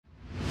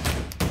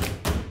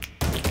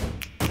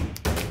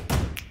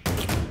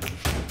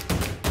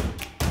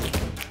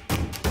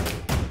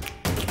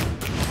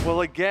Well,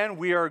 again,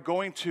 we are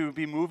going to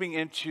be moving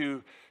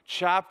into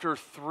chapter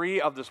 3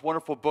 of this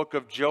wonderful book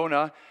of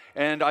Jonah.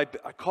 And I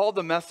call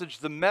the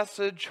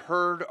message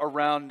heard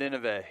around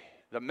Nineveh.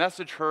 The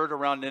message heard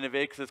around Nineveh,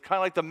 because it's kind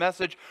of like the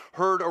message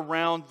heard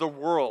around the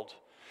world.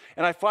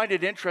 And I find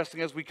it interesting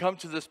as we come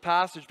to this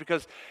passage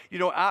because,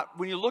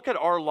 when you look at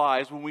our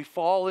lives, when we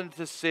fall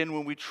into sin,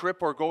 when we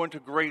trip or go into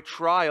great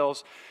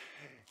trials,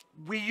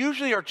 we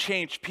usually are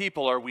changed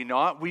people, are we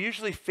not? We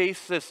usually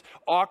face this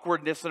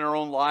awkwardness in our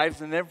own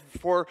lives, and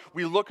therefore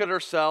we look at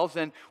ourselves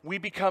and we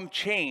become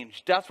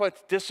changed. That's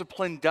what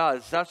discipline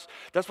does.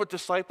 That's what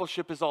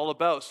discipleship is all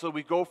about. So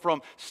we go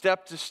from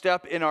step to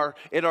step in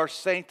our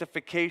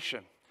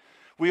sanctification.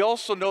 We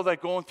also know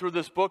that going through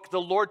this book, the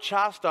Lord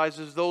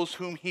chastises those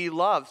whom he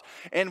loves.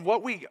 And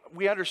what we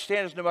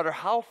understand is no matter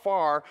how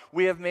far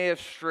we may have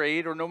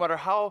strayed, or no matter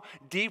how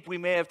deep we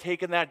may have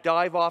taken that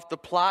dive off the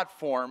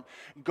platform,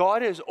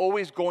 God is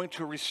always going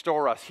to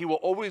restore us. He will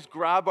always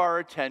grab our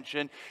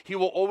attention. He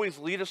will always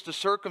lead us to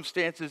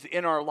circumstances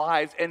in our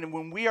lives. And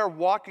when we are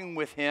walking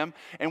with him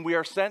and we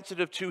are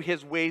sensitive to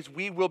his ways,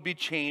 we will be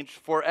changed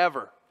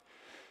forever.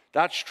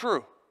 That's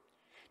true.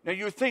 Now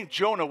you would think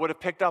Jonah would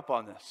have picked up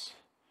on this.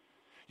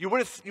 You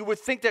would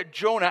think that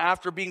Jonah,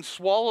 after being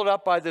swallowed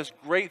up by this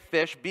great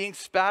fish, being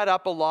spat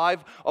up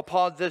alive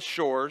upon this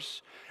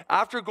shores,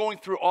 after going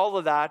through all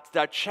of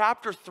that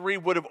chapter 3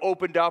 would have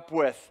opened up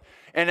with.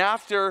 And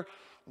after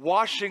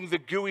washing the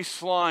gooey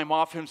slime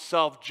off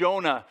himself,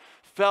 Jonah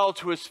fell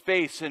to his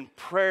face in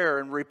prayer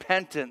and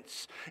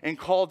repentance and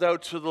called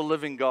out to the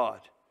living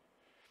God.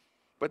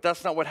 But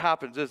that's not what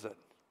happens, is it?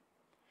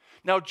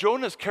 Now,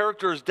 Jonah's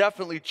character is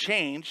definitely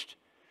changed.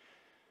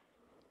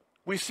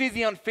 We see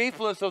the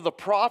unfaithfulness of the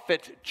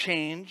prophet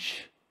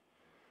change,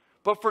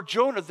 but for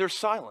Jonah, there's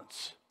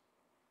silence.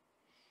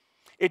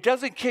 It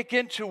doesn't kick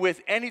into with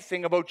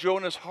anything about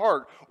Jonah's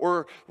heart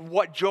or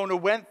what Jonah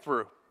went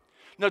through.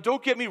 Now,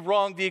 don't get me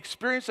wrong, the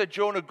experience that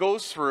Jonah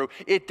goes through,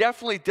 it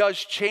definitely does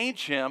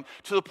change him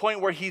to the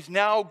point where he's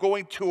now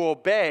going to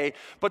obey.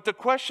 But the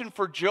question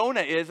for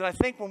Jonah is, and I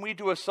think when we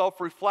do a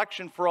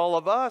self-reflection for all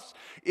of us,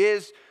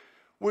 is,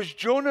 was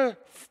Jonah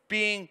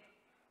being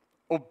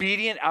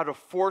obedient out of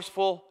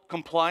forceful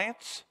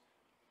compliance?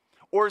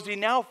 Or is he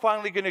now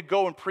finally going to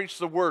go and preach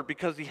the word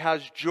because he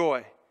has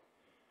joy?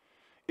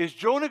 Is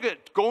Jonah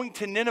going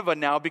to Nineveh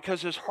now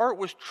because his heart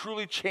was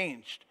truly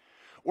changed?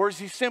 Or is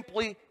he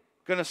simply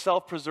going to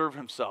self-preserve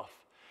himself?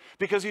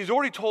 Because he's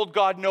already told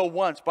God no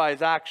once by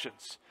his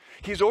actions.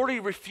 He's already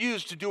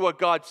refused to do what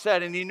God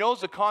said, and he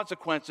knows the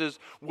consequences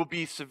will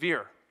be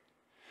severe.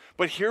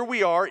 But here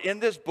we are in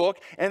this book,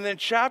 and then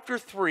chapter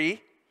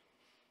 3,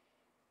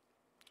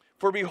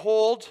 for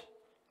behold,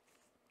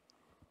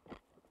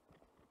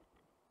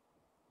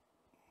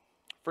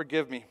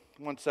 forgive me,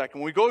 1 second.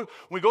 When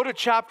we go to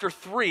chapter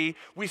 3,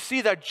 we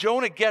see that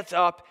Jonah gets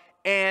up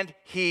and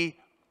he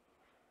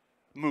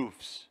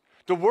moves.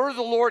 The word of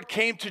the Lord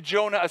came to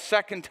Jonah a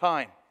second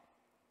time.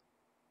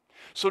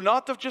 So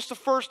not just the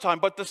first time,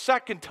 but the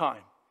second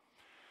time.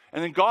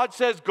 And then God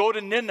says, go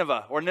to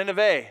Nineveh or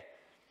Nineveh.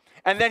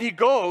 And then he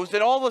goes,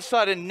 and all of a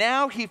sudden,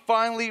 now he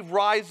finally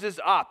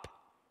rises up.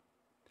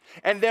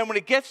 And then when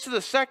it gets to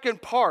the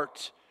second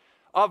part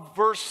of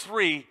verse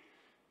 3,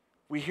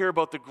 we hear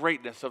about the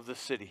greatness of the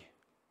city.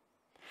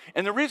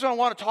 And the reason I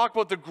want to talk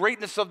about the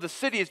greatness of the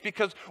city is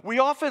because we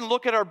often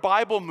look at our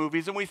Bible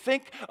movies and we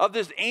think of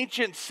this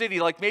ancient city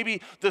like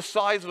maybe the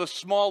size of a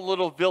small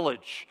little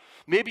village.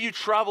 Maybe you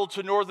travel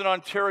to northern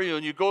Ontario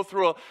and you go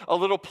through a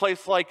little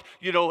place like,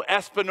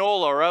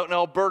 Espanola, or out in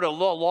Alberta,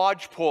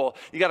 Lodgepole.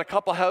 You got a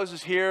couple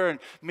houses here and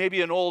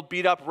maybe an old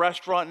beat-up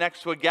restaurant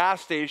next to a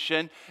gas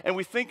station. And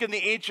we think in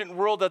the ancient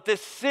world that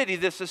this city,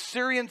 this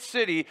Assyrian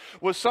city,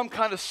 was some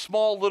kind of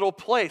small little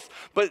place.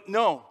 But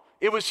no,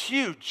 it was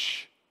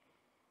huge.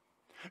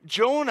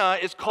 Jonah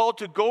is called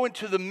to go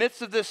into the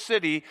midst of this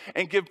city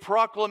and give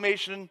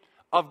proclamation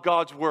of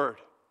God's word.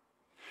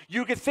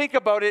 You can think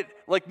about it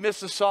like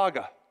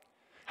Mississauga.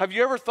 Have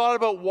you ever thought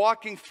about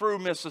walking through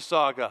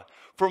Mississauga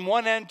from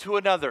one end to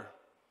another?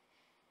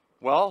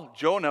 Well,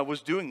 Jonah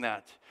was doing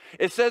that.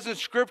 It says in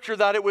Scripture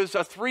that it was a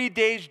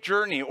 3-day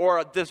journey,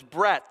 or this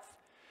breadth.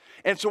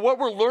 And so what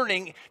we're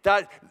learning,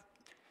 that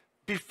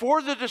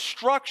before the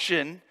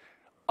destruction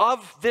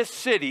of this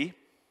city,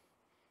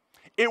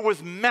 it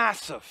was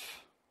massive.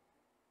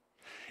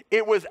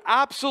 It was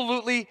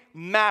absolutely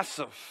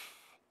massive.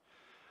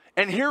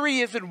 And here he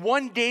is in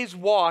 1 day's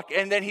walk,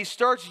 and then he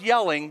starts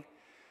yelling,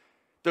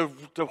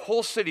 the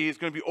whole city is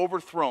going to be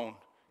overthrown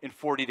in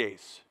 40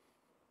 days.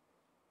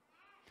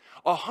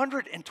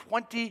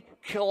 120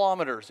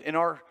 kilometers in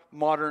our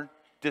modern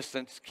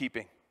distance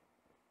keeping.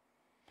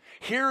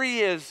 Here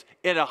he is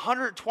in a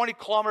 120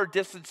 kilometer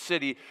distance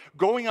city,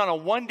 going on a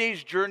 1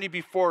 day's journey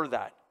before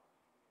that,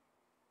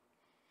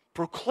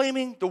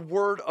 proclaiming the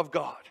word of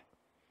God.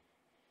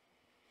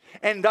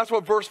 And that's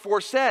what verse 4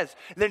 says.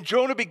 Then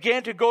Jonah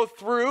began to go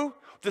through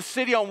the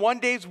city on 1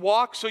 day's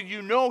walk, so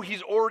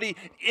he's already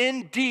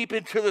in deep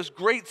into this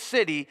great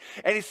city.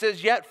 And he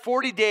says, yet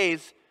 40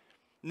 days,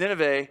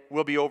 Nineveh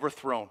will be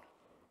overthrown.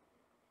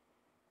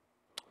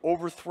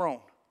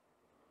 overthrown.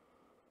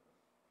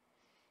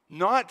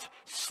 Not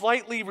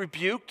slightly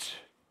rebuked,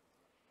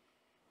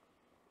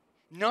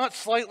 not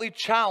slightly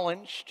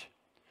challenged,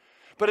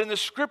 but in the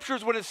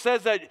scriptures when it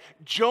says that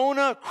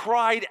Jonah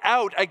cried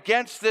out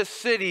against this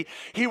city,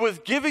 he was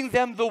giving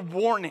them the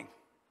warning.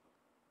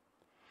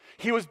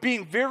 He was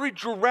being very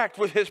direct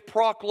with his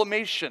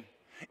proclamation.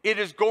 It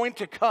is going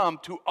to come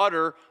to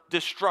utter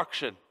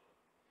destruction.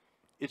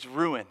 It's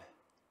ruin.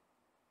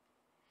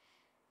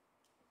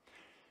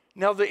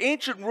 Now, the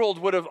ancient world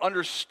would have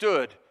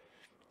understood,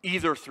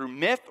 either through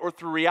myth or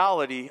through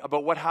reality,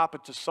 about what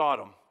happened to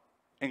Sodom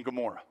and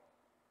Gomorrah.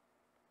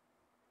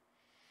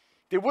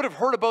 They would have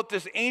heard about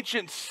this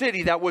ancient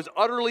city that was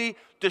utterly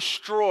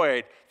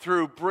destroyed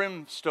through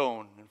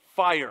brimstone and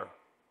fire.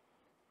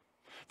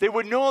 They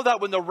would know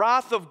that when the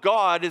wrath of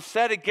God is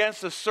set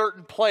against a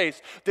certain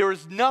place, there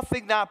is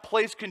nothing that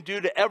place can do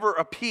to ever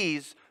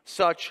appease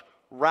such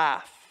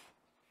wrath.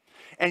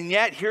 And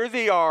yet here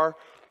they are,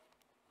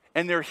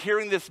 and they're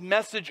hearing this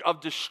message of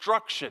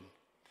destruction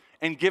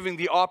and giving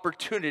the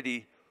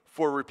opportunity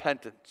for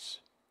repentance.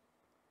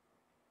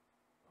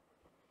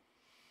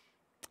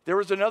 There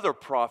was another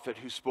prophet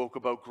who spoke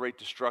about great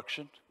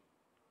destruction.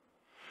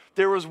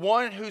 There was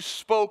one who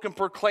spoke and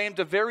proclaimed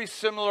a very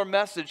similar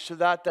message to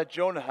that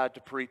Jonah had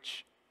to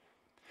preach.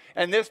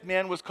 And this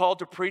man was called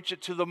to preach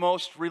it to the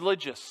most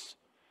religious,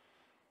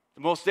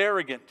 the most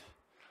arrogant,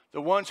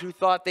 the ones who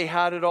thought they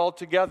had it all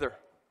together.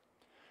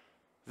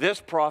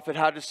 This prophet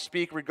had to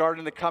speak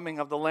regarding the coming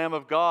of the Lamb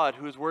of God,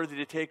 who is worthy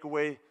to take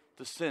away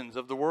the sins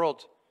of the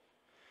world.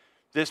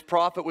 This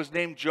prophet was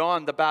named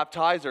John the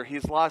Baptizer.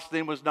 His last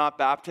name was not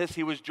Baptist.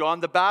 He was John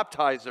the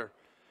Baptizer.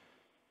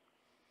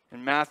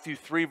 In Matthew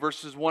 3,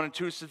 verses 1 and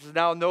 2, it says,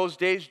 "Now in those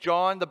days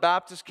John the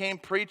Baptist came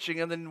preaching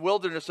in the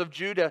wilderness of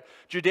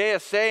Judea,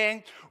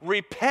 saying,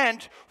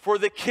 'Repent, for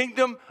the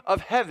kingdom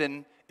of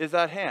heaven is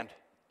at hand.'"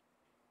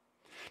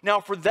 Now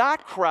for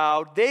that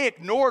crowd, they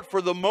ignored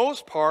for the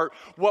most part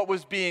what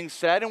was being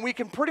said. And we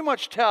can pretty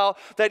much tell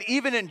that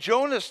even in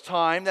Jonah's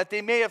time, that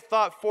they may have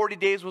thought 40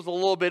 days was a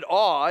little bit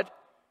odd.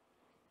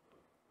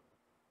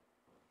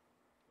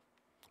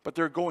 But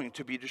they're going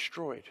to be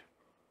destroyed.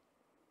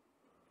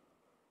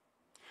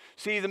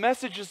 See, the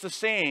message is the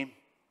same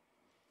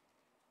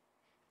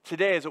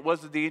today as it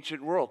was in the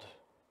ancient world.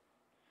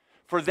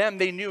 For them,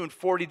 they knew in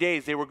 40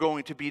 days they were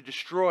going to be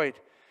destroyed.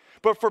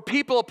 But for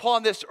people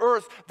upon this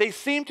earth, they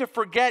seem to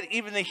forget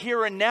even the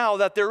here and now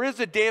that there is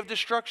a day of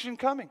destruction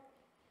coming.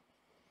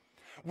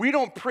 We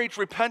don't preach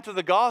repent of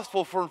the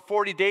gospel for in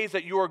 40 days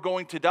that you are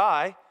going to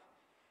die.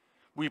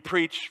 We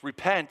preach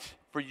repent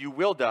for you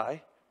will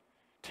die.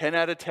 10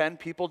 out of 10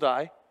 people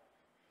die.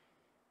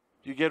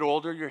 You get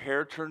older, your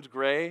hair turns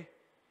gray,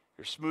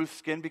 your smooth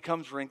skin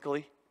becomes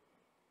wrinkly,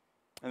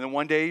 and then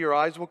one day your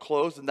eyes will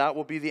close, and that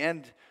will be the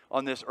end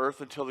on this earth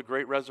until the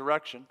great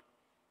resurrection.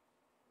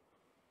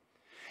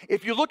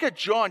 If you look at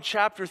John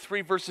chapter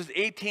 3, verses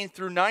 18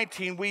 through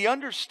 19, we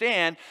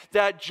understand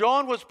that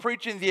John was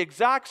preaching the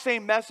exact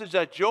same message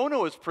that Jonah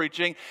was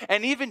preaching,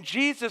 and even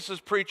Jesus is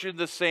preaching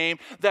the same,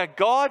 that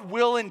God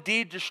will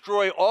indeed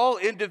destroy all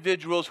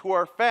individuals who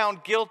are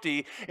found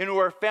guilty and who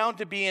are found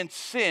to be in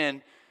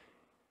sin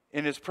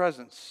in his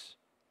presence.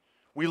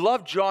 We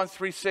love John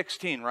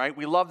 3:16, right?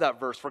 We love that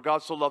verse, "For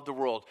God so loved the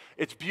world."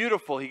 It's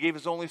beautiful. He gave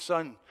his only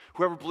son.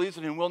 Whoever believes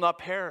in him will not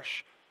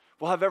perish,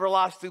 will have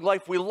everlasting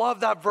life. We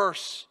love that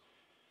verse.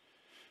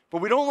 But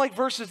we don't like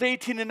verses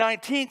 18 and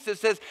 19 that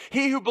says,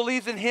 "He who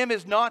believes in him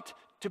is not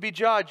to be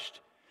judged.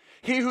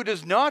 He who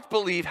does not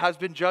believe has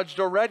been judged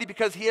already,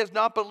 because he has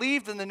not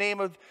believed in the name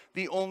of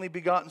the only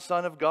begotten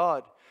Son of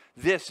God.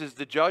 This is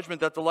the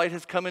judgment, that the light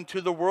has come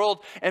into the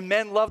world, and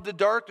men love the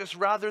darkness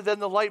rather than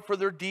the light, for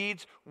their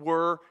deeds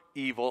were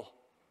evil."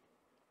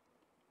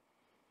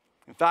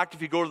 In fact,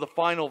 if you go to the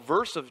final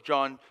verse of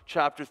John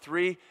chapter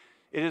 3,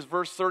 it is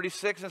verse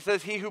 36, and it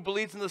says, "He who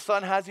believes in the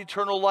Son has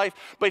eternal life,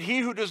 but he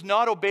who does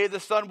not obey the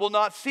Son will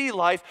not see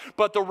life,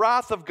 but the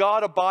wrath of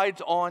God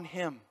abides on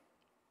him."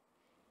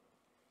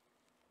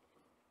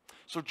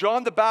 So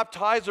John the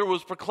Baptizer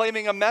was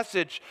proclaiming a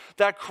message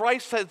that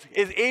Christ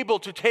is able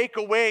to take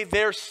away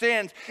their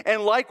sins.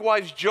 And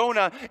likewise,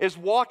 Jonah is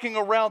walking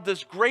around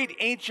this great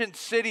ancient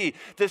city,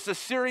 this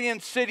Assyrian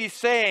city,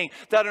 saying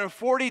that in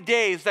 40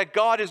 days that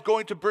God is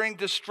going to bring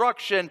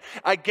destruction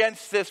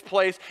against this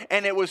place.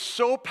 And it was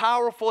so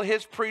powerful,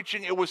 his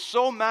preaching, it was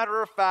so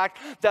matter of fact,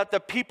 that the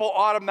people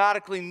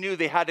automatically knew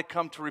they had to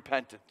come to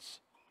repentance.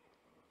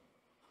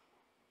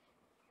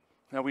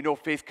 Now we know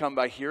faith comes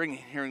by hearing,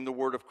 and hearing the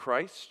word of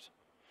Christ.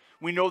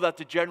 We know that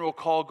the general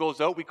call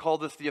goes out. We call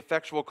this the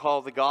effectual call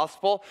of the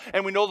gospel.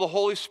 And we know the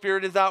Holy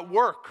Spirit is at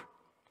work.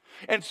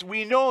 And so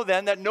we know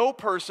then that no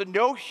person,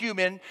 no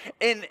human,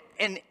 in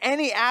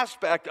any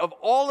aspect of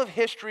all of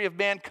history of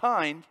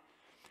mankind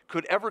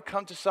could ever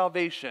come to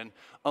salvation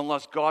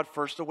unless God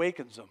first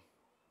awakens them.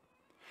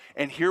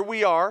 And here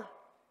we are,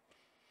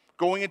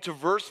 going into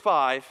verse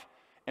 5,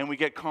 and we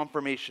get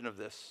confirmation of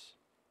this.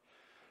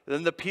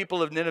 Then the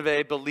people of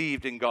Nineveh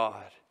believed in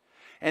God.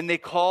 And they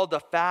called a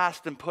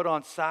fast and put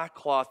on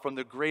sackcloth, from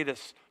the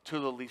greatest to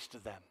the least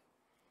of them.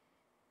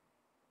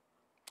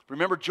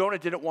 Remember, Jonah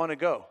didn't want to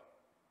go.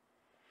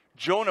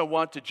 Jonah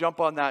wanted to jump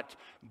on that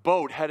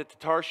boat headed to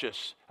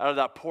Tarshish out of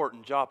that port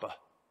in Joppa.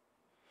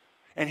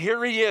 And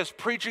here he is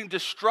preaching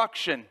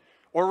destruction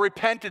or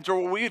repentance,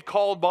 or what we would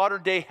call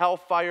modern day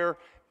hellfire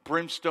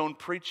brimstone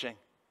preaching.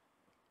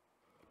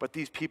 But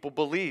these people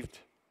believed.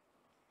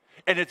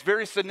 And it's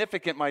very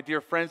significant, my dear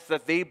friends,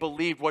 that they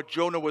believed what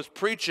Jonah was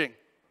preaching.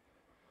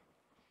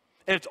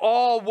 And it's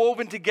all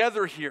woven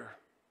together here.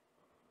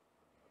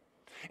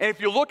 And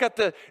if you look at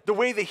the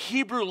way the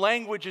Hebrew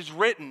language is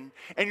written,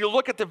 and you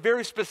look at the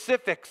very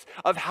specifics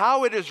of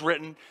how it is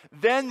written,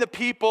 then the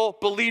people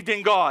believed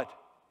in God.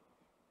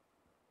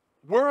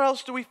 Where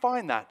else do we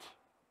find that?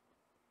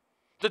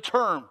 The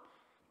term,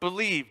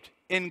 believed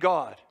in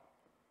God.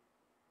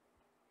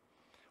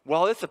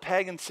 Well, it's a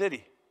pagan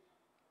city.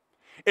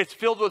 It's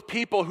filled with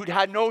people who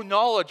had no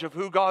knowledge of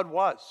who God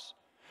was.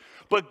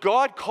 But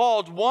God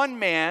called one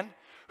man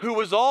who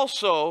was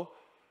also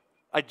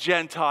a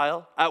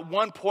Gentile at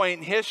one point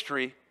in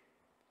history.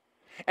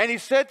 And he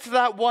said to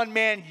that one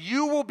man,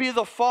 you will be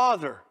the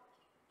father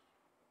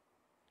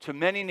to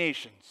many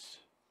nations.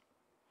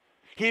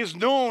 He is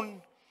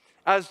known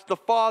as the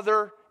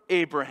father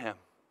Abraham.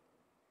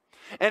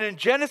 And in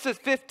Genesis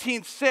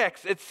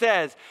 15:6, it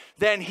says,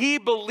 then he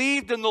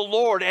believed in the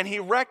Lord and he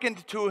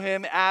reckoned to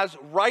him as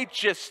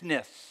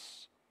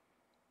righteousness.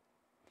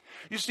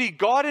 You see,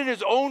 God in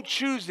his own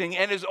choosing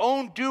and his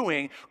own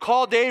doing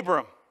called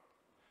Abram.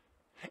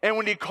 And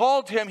when he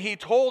called him, he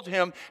told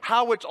him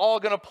how it's all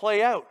going to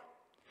play out.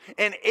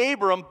 And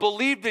Abram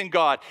believed in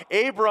God.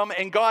 Abram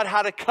and God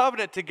had a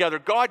covenant together.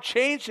 God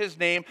changed his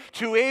name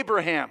to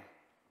Abraham.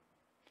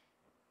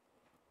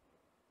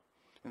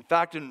 In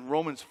fact, in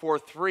Romans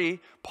 4:3,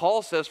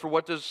 Paul says, for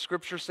what does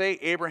Scripture say?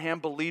 Abraham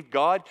believed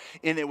God,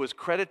 and it was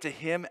credited to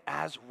him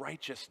as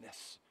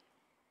righteousness.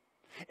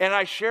 And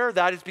I share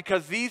that is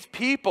because these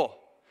people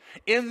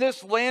in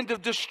this land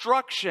of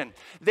destruction,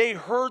 they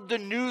heard the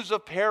news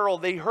of peril.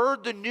 They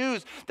heard the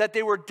news that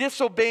they were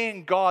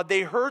disobeying God.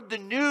 They heard the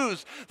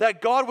news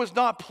that God was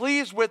not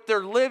pleased with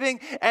their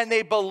living, and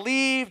they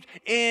believed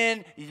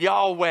in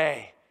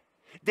Yahweh.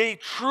 They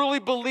truly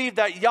believed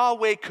that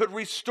Yahweh could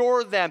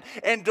restore them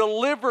and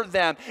deliver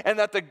them, and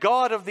that the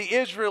God of the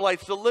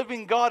Israelites, the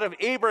living God of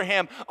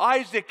Abraham,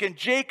 Isaac, and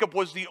Jacob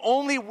was the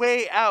only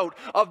way out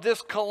of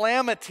this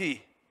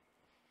calamity.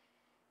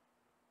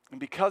 And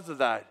because of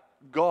that,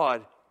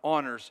 God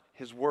honors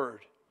his word.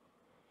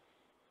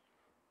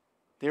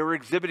 They were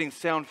exhibiting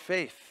sound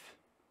faith.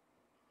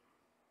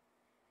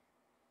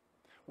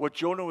 What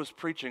Jonah was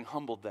preaching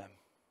humbled them,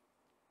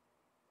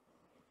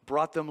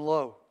 brought them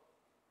low,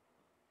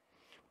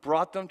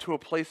 brought them to a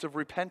place of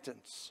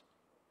repentance.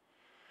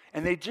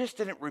 And they just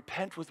didn't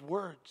repent with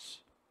words.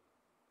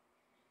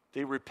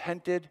 They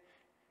repented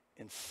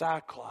in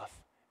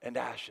sackcloth and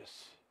ashes.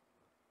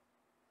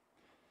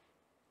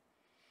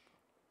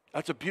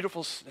 That's a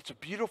beautiful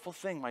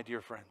thing, my dear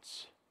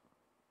friends.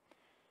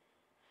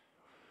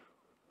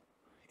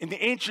 In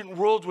the ancient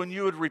world, when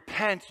you would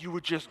repent, you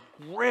would just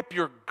rip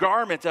your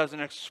garments as an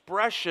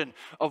expression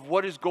of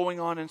what is going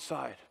on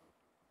inside.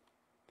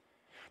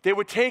 They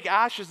would take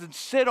ashes and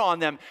sit on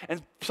them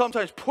and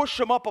sometimes push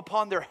them up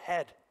upon their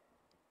head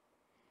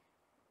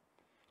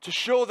to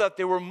show that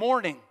they were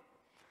mourning,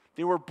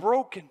 they were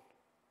broken.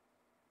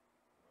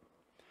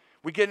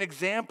 We get an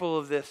example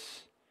of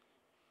this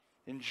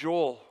in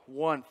Joel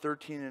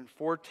 1:13 and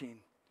 14.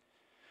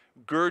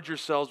 Gird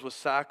yourselves with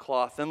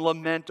sackcloth and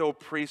lament, O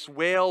priests.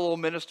 Wail, O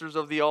ministers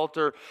of the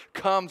altar.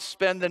 Come,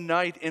 spend the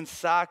night in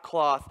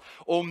sackcloth,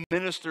 O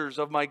ministers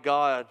of my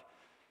God.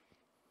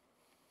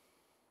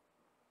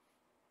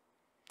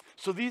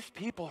 So these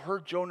people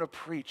heard Jonah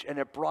preach, and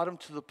it brought him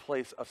to the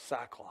place of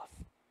sackcloth.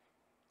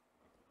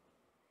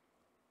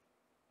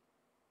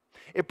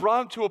 It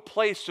brought him to a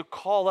place to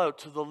call out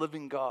to the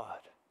living God,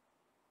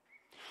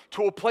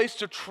 to a place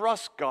to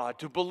trust God,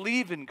 to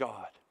believe in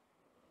God.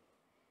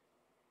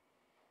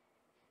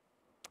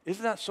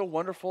 Isn't that so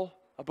wonderful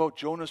about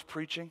Jonah's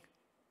preaching?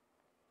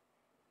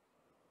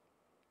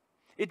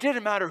 It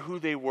didn't matter who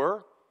they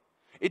were.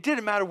 It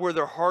didn't matter where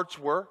their hearts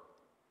were.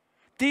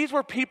 These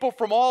were people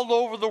from all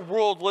over the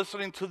world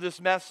listening to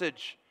this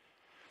message.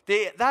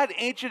 That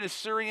ancient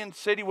Assyrian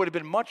city would have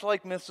been much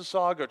like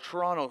Mississauga,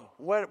 Toronto,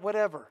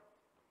 whatever.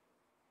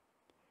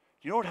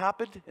 You know what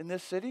happened in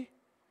this city?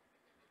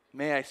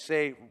 May I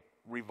say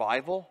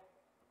revival?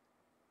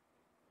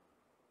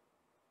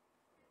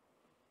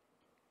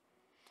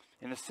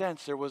 In a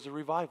sense, there was a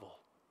revival.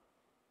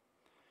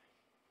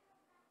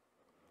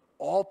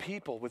 All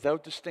people,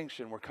 without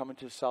distinction, were coming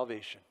to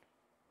salvation.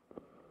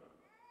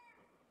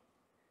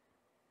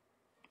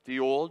 The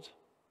old,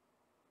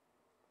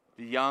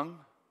 the young,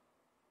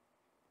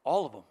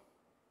 all of them.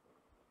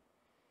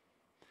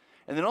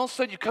 And then all of a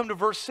sudden you come to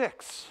verse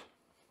 6.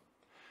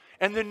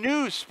 And the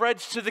news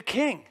spreads to the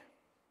king.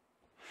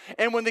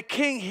 And when the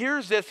king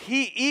hears this,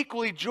 he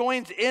equally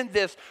joins in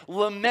this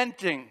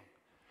lamenting,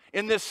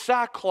 in this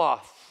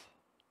sackcloth.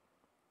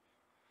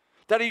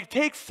 That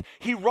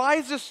he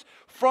rises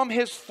from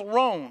his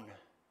throne.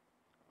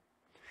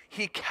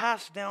 He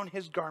casts down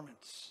his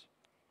garments.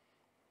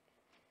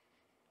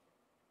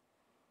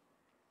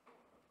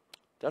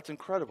 That's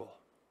incredible.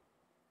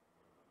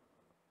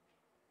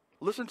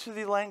 Listen to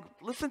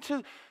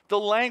the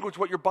language,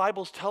 what your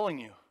Bible's telling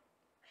you.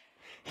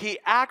 He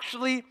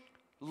actually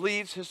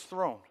leaves his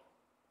throne.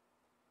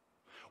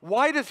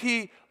 Why does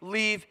he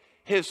leave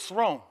his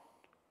throne?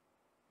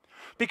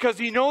 Because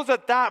he knows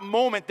at that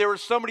moment there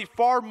is somebody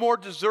far more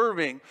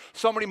deserving,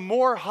 somebody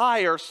more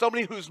higher,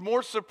 somebody who's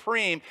more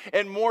supreme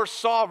and more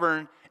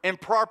sovereign and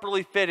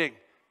properly fitting.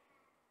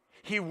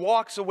 He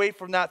walks away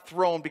from that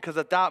throne because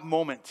at that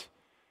moment,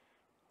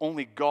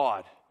 only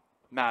God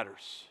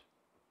matters.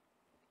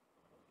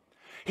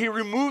 He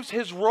removes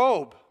his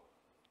robe,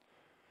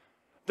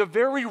 the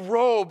very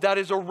robe that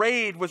is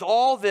arrayed with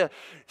all the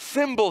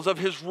symbols of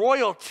his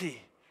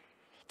royalty,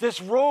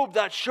 this robe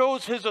that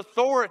shows his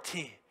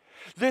authority,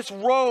 this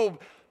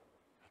robe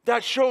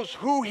that shows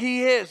who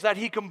he is, that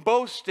he can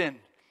boast in,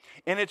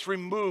 and it's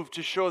removed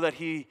to show that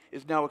he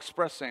is now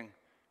expressing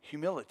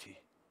humility.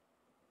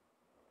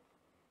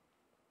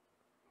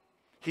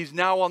 He's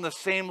now on the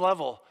same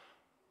level.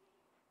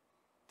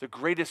 The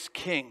greatest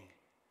king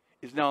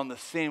is now on the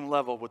same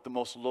level with the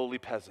most lowly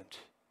peasant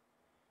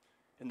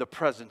in the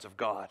presence of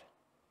God.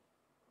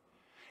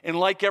 And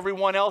like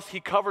everyone else,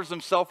 he covers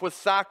himself with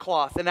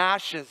sackcloth and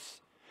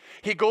ashes.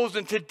 He goes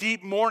into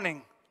deep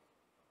mourning.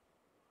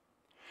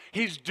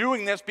 He's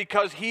doing this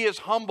because he is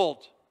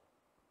humbled.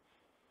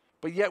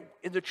 But yet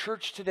in the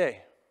church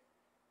today,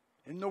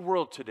 in the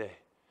world today,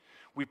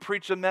 we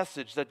preach a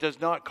message that does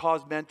not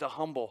cause men to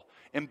humble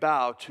and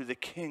bow to the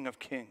King of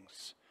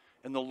Kings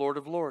and the Lord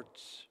of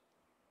Lords.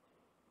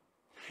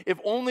 If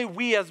only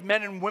we as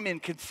men and women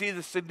can see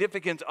the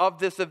significance of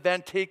this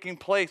event taking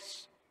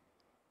place.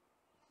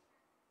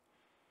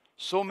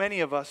 So many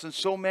of us and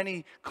so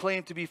many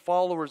claim to be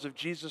followers of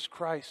Jesus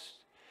Christ,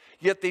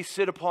 yet they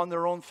sit upon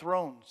their own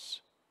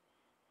thrones.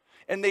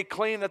 And they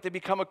claim that they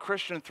become a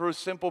Christian through a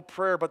simple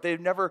prayer, but they've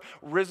never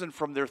risen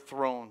from their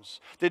thrones.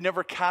 They've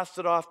never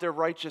casted off their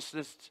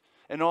righteousness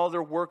and all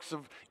their works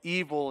of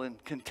evil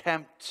and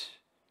contempt.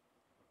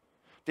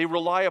 They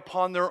rely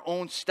upon their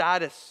own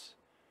status.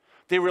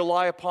 They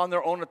rely upon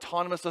their own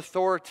autonomous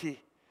authority.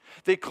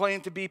 They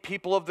claim to be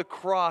people of the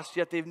cross,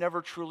 yet they've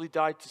never truly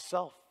died to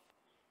self.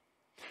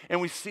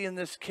 And we see in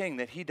this king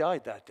that he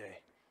died that day.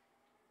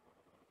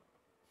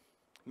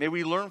 May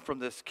we learn from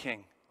this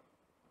king.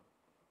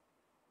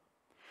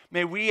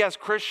 May we as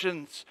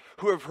Christians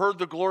who have heard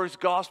the glorious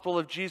gospel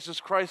of Jesus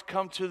Christ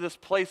come to this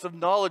place of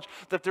knowledge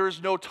that there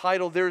is no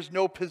title, there is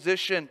no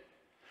position.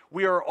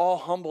 We are all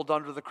humbled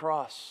under the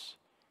cross,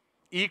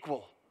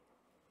 equal.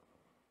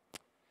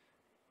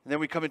 And then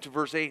we come into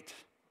verse 8.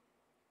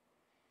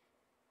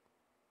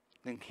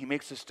 And he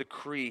makes this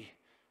decree.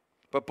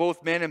 But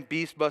both man and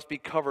beast must be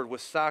covered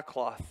with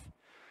sackcloth.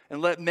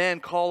 And let men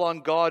call on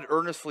God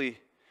earnestly,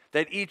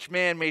 that each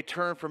man may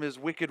turn from his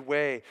wicked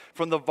way,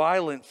 from the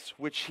violence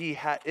which he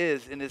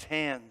is in his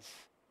hands.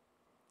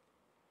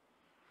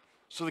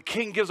 So the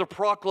king gives a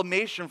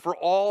proclamation for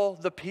all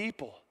the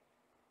people.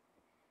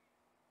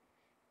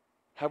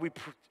 Have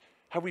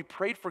we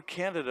prayed for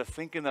Canada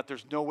thinking that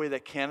there's no way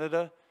that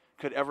Canada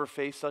could ever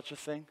face such a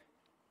thing?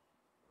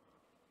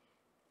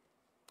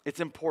 It's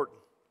important.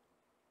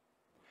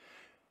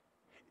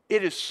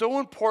 It is so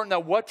important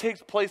that what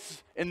takes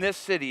place in this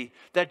city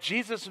that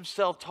Jesus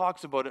himself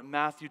talks about in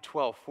Matthew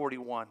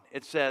 12:41.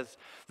 It says,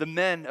 the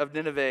men of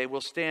Nineveh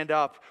will stand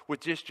up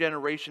with this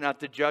generation at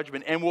the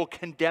judgment and will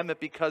condemn it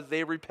because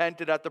they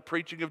repented at the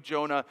preaching of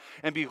Jonah,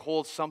 and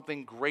behold,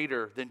 something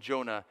greater than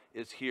Jonah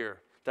is here.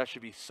 That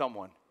should be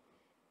someone.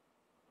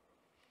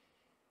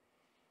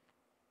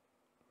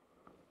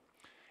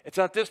 It's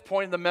at this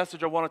point in the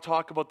message I want to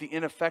talk about the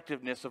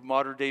ineffectiveness of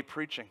modern day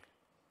preaching.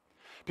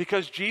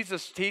 Because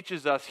Jesus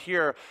teaches us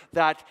here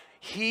that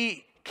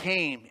he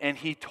came and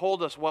he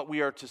told us what we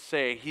are to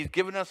say. He's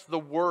given us the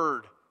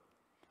word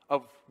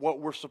of what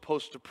we're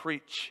supposed to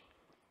preach.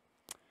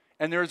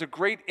 And there is a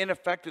great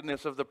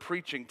ineffectiveness of the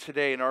preaching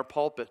today in our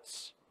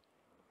pulpits.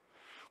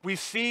 We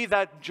see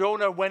that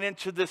Jonah went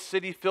into this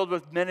city filled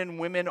with men and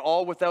women,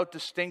 all without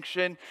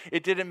distinction.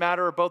 It didn't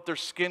matter about their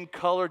skin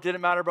color. It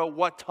didn't matter about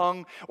what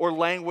tongue or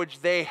language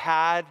they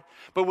had.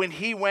 But when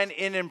he went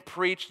in and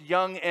preached,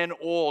 young and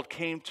old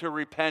came to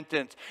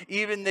repentance.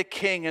 Even the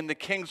king and the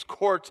king's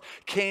courts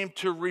came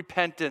to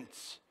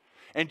repentance.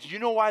 And do you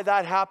know why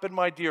that happened,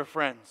 my dear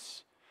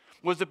friends?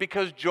 Was it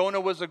because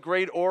Jonah was a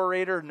great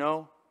orator?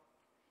 No.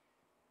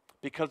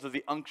 Because of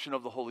the unction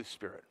of the Holy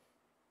Spirit.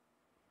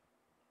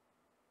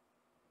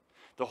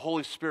 The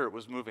Holy Spirit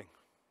was moving.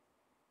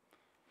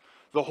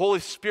 The Holy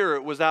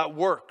Spirit was at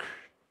work.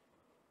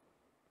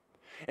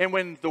 And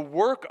when the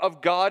work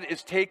of God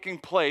is taking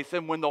place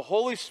and when the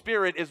Holy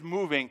Spirit is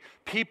moving,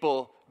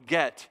 people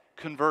get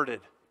converted.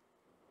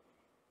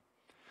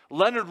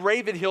 Leonard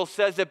Ravenhill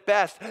says it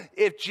best,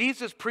 if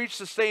Jesus preached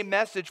the same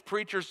message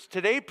preachers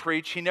today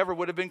preach, he never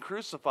would have been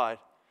crucified.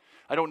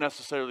 I don't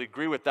necessarily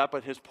agree with that,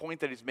 but his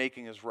point that he's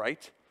making is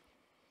right.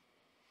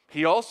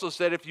 He also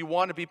said if you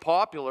want to be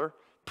popular,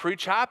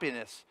 preach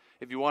happiness.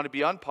 If you want to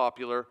be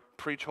unpopular,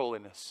 preach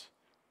holiness.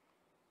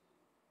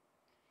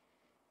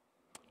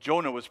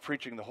 Jonah was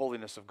preaching the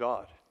holiness of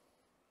God.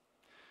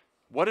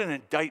 What an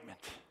indictment.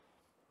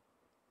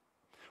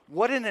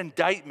 What an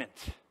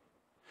indictment.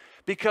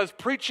 Because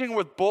preaching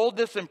with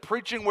boldness and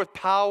preaching with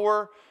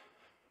power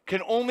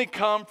can only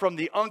come from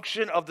the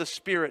unction of the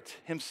Spirit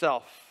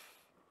himself.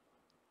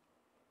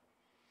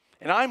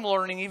 And I'm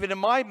learning, even in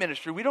my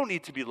ministry, we don't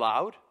need to be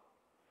loud.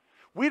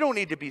 We don't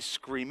need to be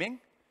screaming.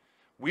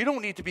 We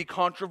don't need to be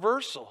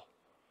controversial.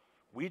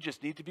 We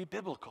just need to be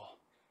biblical.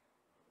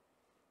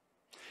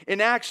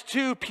 In Acts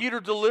 2, Peter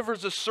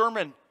delivers a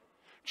sermon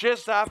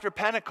just after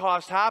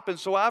Pentecost happened.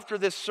 So after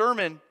this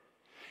sermon,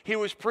 he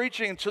was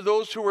preaching to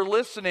those who were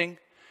listening.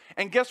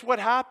 And guess what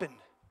happened?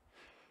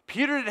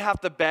 Peter didn't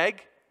have to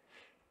beg.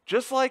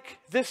 Just like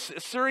this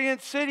Assyrian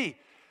city,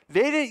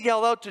 they didn't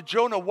yell out to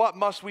Jonah, "What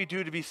must we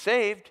do to be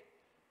saved?"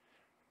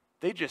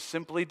 They just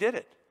simply did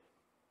it.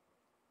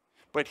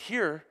 But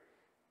here,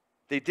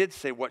 they did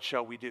say, "What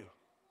shall we do?"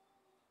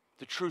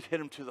 The truth hit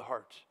him to the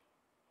heart.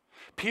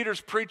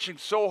 Peter's preaching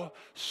so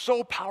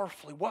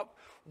powerfully.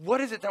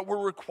 What is it that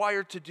we're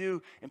required to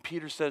do? And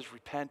Peter says,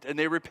 repent. And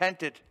they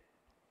repented.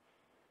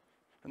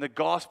 And the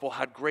gospel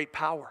had great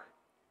power.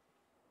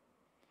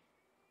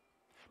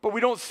 But we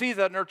don't see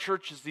that in our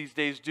churches these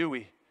days, do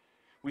we?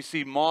 We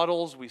see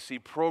models, we see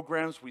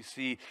programs, we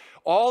see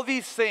all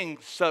these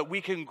things so that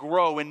we can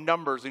grow in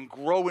numbers and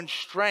grow in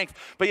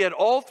strength. But yet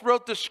all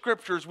throughout the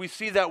scriptures, we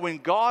see that when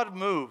God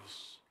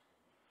moves,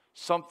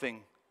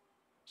 when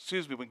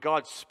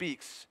God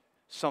speaks,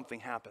 something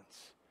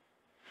happens.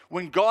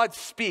 When God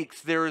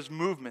speaks, there is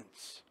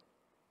movements.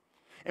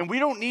 And we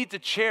don't need the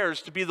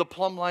chairs to be the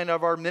plumb line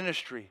of our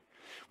ministry.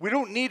 We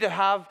don't need to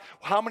have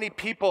how many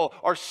people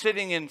are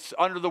sitting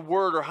under the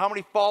word or how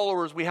many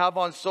followers we have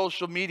on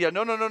social media.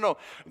 No.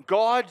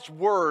 God's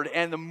word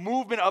and the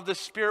movement of the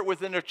Spirit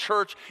within a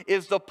church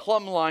is the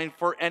plumb line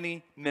for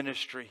any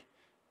ministry.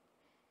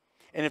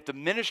 And if the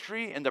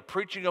ministry and the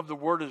preaching of the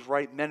word is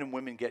right, men and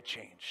women get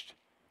changed.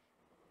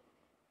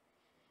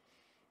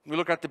 We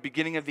look at the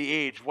beginning of the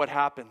age, what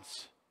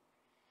happens?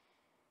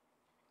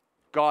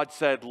 God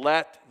said,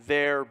 "Let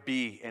there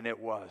be," and it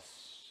was.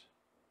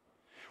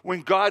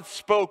 When God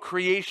spoke,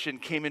 creation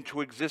came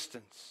into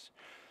existence.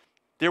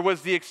 There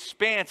was the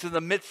expanse in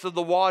the midst of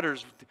the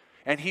waters,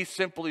 and he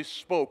simply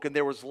spoke, and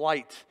there was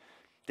light,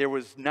 there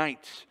was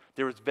night,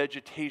 there was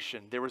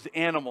vegetation, there was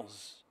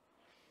animals,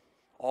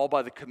 all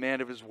by the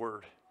command of his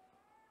word.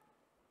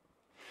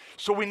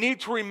 So we need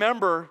to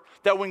remember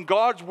that when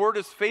God's word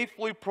is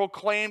faithfully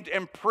proclaimed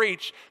and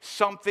preached,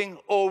 something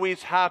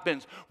always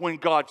happens. When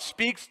God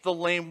speaks, the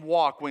lame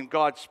walk. When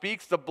God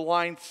speaks, the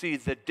blind see,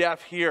 the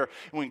deaf hear.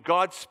 When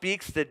God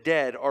speaks, the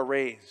dead are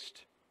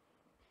raised.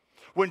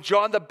 When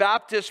John the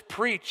Baptist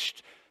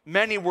preached,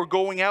 many were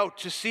going out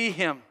to see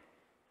him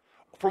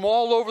from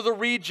all over the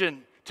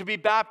region to be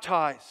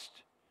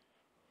baptized.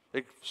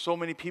 So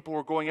many people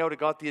were going out, it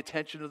got the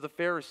attention of the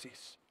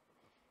Pharisees.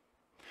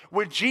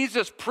 When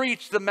Jesus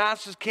preached, the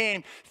masses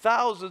came.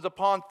 Thousands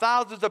upon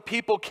thousands of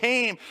people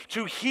came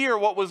to hear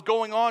what was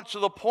going on, to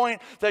the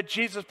point that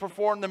Jesus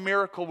performed the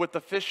miracle with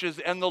the fishes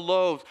and the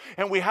loaves.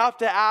 And we have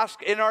to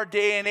ask in our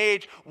day and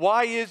age,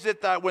 why is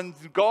it that when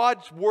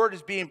God's word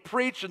is being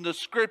preached in the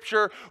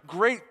scripture,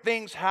 great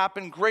things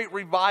happen, great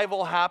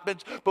revival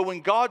happens, but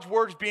when God's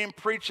word is being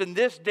preached in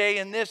this day,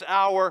 in this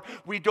hour,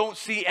 we don't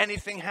see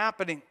anything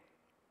happening?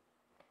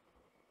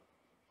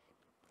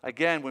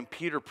 Again, when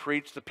Peter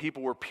preached, the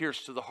people were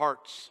pierced to the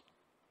hearts.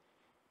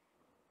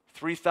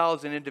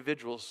 3,000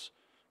 individuals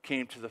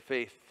came to the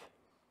faith.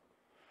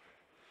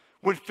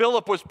 When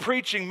Philip was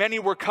preaching, many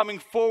were coming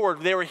forward.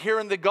 They were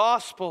hearing the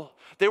gospel.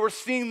 They were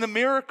seeing the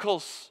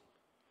miracles.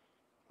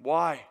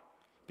 Why?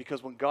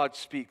 Because when God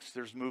speaks,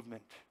 there's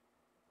movement.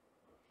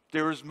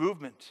 There is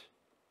movement.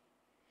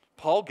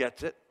 Paul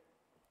gets it.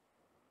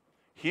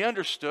 He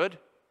understood.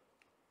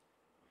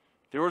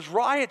 There was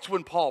riots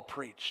when Paul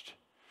preached,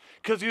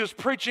 because he was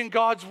preaching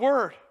God's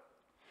word.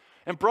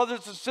 And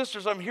brothers and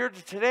sisters, I'm here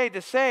today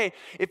to say,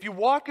 if you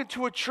walk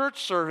into a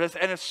church service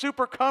and it's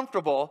super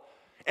comfortable,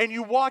 and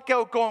you walk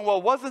out going,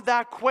 "Well, wasn't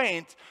that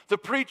quaint?" the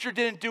preacher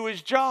didn't do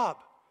his job.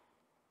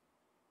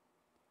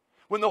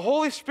 When the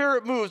Holy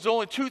Spirit moves,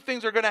 only two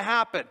things are going to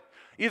happen.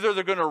 Either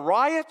they're going to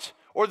riot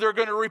or they're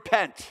going to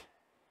repent.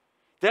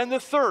 Then the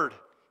third,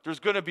 there's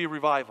going to be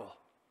revival.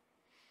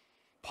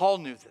 Paul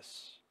knew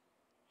this.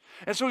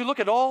 And so you look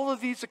at all of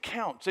these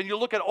accounts, and you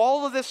look at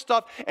all of this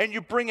stuff, and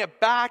you bring it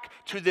back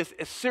to this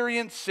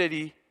Assyrian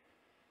city.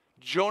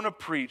 Jonah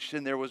preached,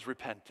 and there was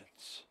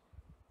repentance.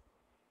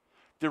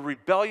 The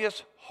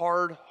rebellious,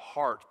 hard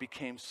heart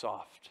became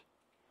soft.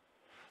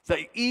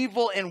 The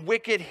evil and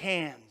wicked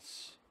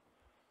hands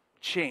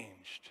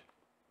changed.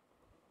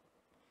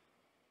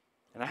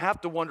 And I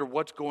have to wonder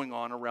what's going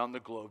on around the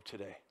globe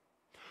today.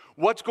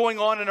 What's going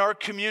on in our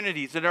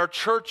communities, in our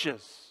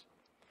churches?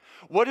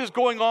 What is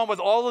going on with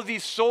all of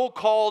these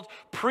so-called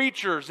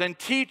preachers and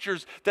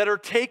teachers that are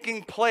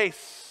taking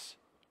place?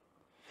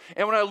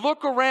 And when I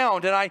look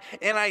around and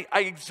I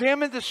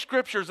examine the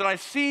scriptures and I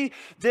see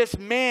this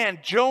man,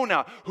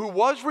 Jonah, who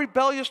was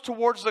rebellious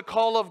towards the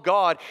call of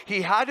God,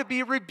 he had to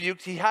be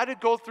rebuked, he had to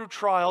go through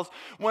trials.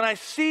 When I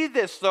see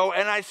this though,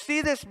 and I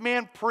see this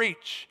man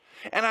preach,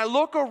 and I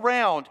look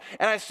around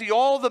and I see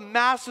all the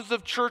masses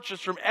of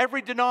churches from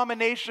every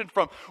denomination,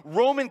 from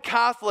Roman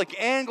Catholic,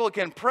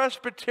 Anglican,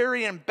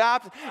 Presbyterian,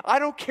 Baptist, I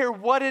don't care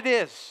what it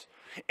is.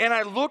 And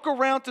I look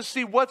around to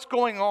see what's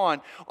going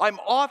on. I'm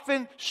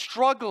often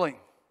struggling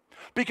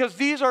because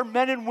these are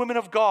men and women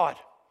of God.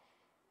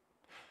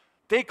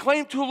 They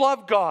claim to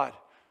love God,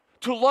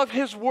 to love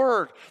His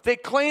Word. They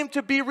claim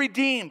to be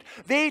redeemed.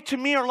 They, to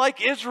me, are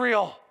like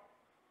Israel.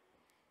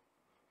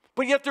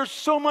 But yet there's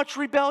so much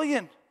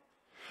rebellion.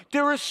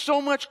 There is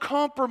so much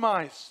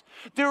compromise.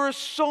 There is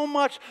so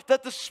much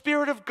that the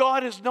Spirit of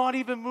God is not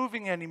even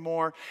moving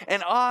anymore.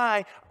 And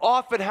I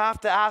often have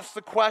to ask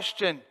the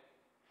question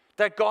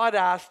that God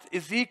asked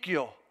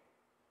Ezekiel: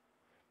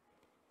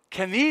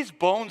 can these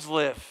bones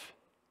live?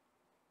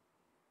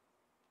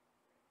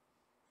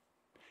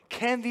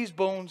 Can these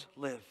bones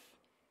live?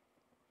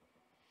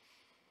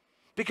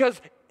 Because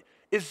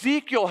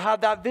Ezekiel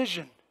had that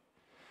vision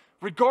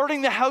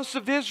regarding the house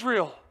of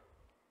Israel.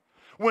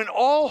 When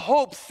all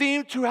hope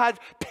seemed to have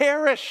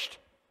perished,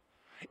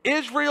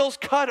 Israel's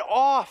cut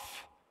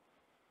off.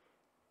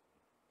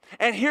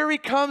 And here he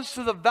comes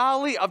to the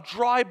valley of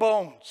dry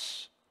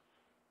bones.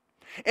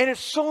 And it's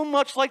so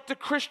much like the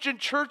Christian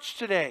church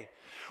today.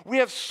 We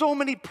have so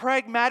many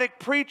pragmatic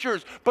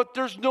preachers, but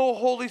there's no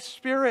Holy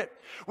Spirit.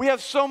 We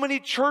have so many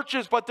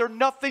churches, but they're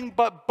nothing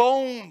but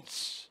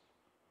bones.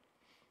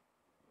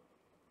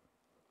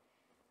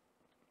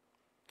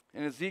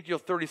 In Ezekiel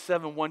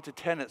 37,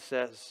 1-10, it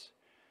says,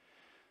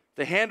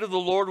 "The hand of the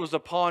Lord was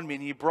upon me,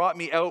 and He brought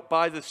me out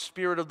by the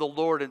Spirit of the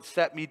Lord and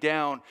set me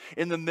down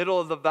in the middle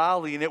of the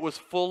valley, and it was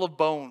full of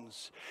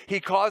bones. He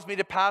caused me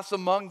to pass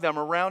among them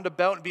around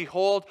about, and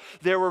behold,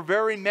 there were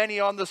very many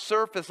on the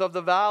surface of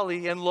the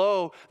valley, and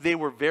lo, they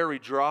were very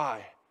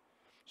dry."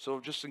 So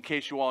just in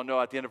case you all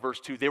know, at the end of verse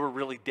 2, they were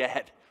really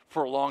dead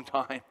for a long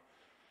time.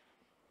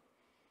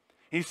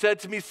 He said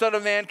to me, "Son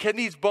of man, can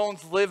these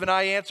bones live?" And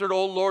I answered,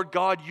 "O Lord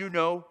God, you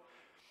know."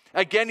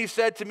 Again he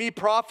said to me,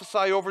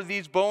 "Prophesy over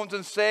these bones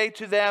and say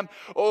to them,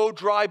 O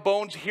dry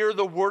bones, hear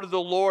the word of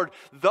the Lord.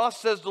 Thus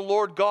says the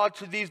Lord God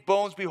to these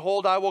bones,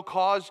 behold, I will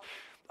cause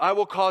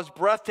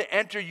breath to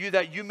enter you,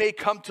 that you may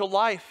come to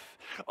life.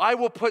 I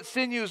will put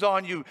sinews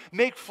on you,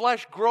 make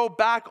flesh grow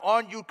back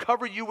on you,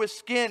 cover you with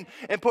skin,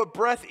 and put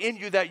breath in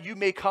you, that you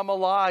may come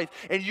alive.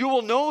 And you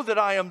will know that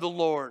I am the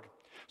Lord."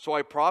 So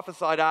I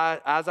prophesied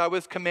as I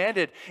was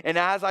commanded, and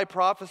as I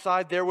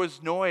prophesied there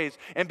was noise,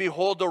 and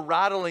behold a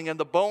rattling, and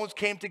the bones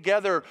came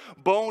together,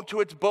 bone to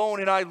its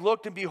bone, and I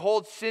looked, and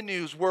behold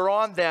sinews were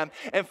on them,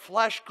 and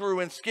flesh grew,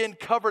 and skin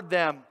covered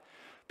them,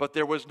 but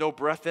there was no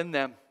breath in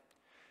them.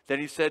 Then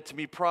he said to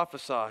me,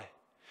 "Prophesy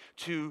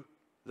to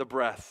the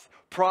breath.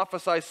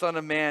 Prophesy, son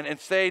of man, and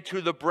say to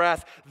the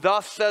breath,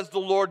 Thus says the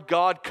Lord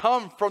God,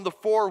 come from the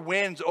four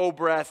winds, O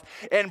breath,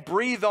 and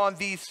breathe on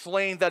these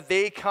slain, that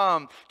they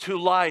come to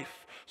life."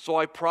 So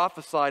I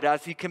prophesied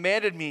as he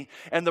commanded me,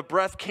 and the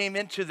breath came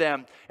into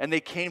them, and they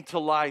came to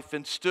life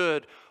and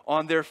stood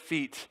on their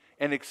feet,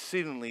 an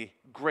exceedingly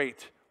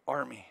great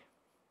army.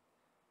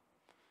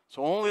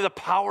 So only the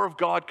power of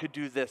God could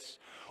do this.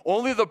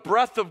 Only the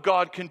breath of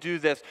God can do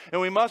this. And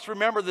we must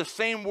remember the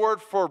same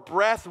word for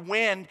breath,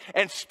 wind,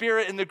 and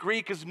spirit in the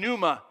Greek is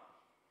pneuma,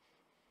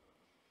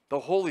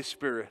 the Holy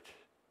Spirit.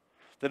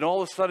 Then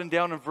all of a sudden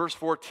down in verse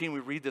 14 we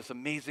read this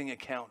amazing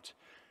account.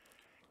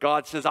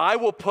 God says, "I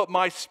will put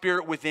my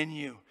spirit within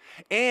you,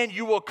 and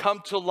you will come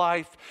to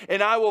life,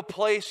 and I will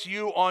place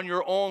you on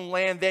your own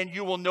land. Then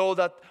you will know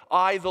that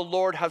I, the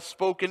Lord, have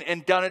spoken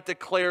and done it,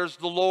 declares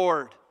the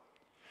Lord."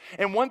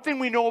 And one thing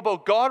we know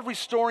about God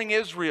restoring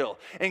Israel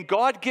and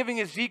God giving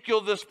Ezekiel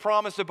this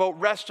promise about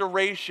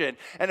restoration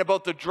and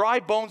about the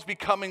dry bones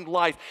becoming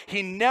life,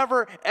 He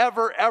never,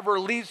 ever, ever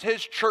leaves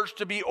His church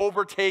to be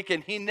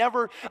overtaken. He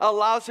never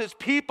allows His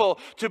people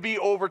to be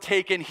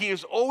overtaken. He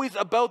is always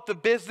about the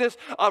business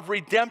of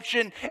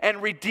redemption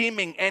and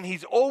redeeming, and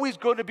He's always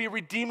going to be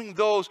redeeming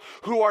those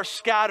who are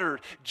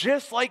scattered,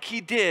 just like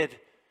He did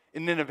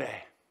in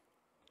Nineveh.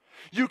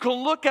 You can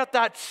look at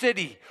that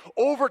city,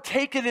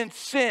 overtaken in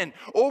sin,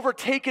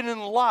 overtaken in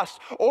lust,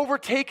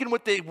 overtaken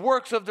with the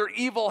works of their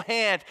evil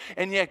hand,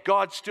 and yet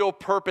God still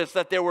purposed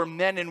that there were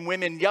men and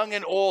women, young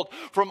and old,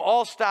 from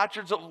all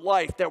statures of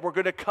life that were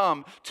going to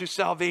come to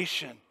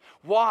salvation.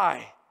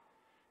 Why?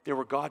 They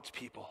were God's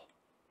people.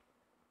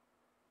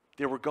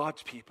 They were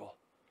God's people.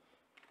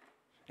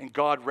 And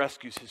God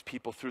rescues His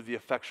people through the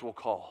effectual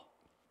call.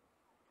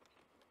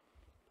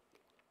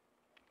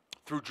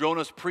 Through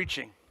Jonah's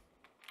preaching,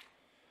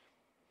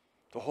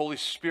 the Holy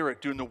Spirit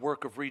doing the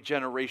work of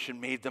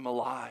regeneration made them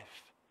alive.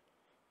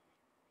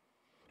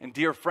 And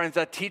dear friends,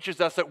 that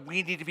teaches us that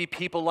we need to be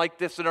people like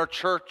this in our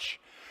church.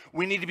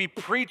 We need to be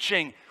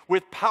preaching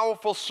with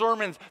powerful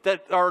sermons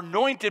that are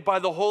anointed by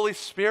the Holy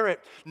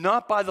Spirit,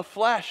 not by the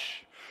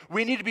flesh.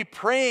 We need to be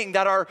praying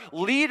that our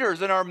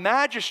leaders and our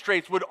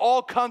magistrates would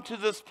all come to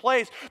this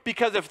place,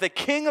 because if the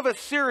king of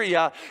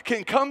Assyria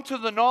can come to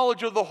the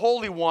knowledge of the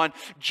Holy One,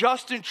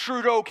 Justin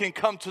Trudeau can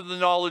come to the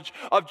knowledge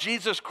of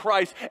Jesus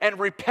Christ and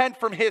repent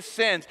from his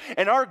sins.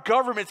 And our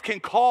governments can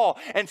call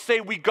and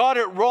say, we got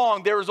it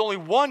wrong. There is only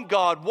one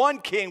God, one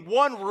king,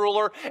 one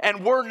ruler,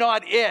 and we're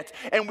not it.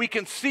 And we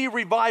can see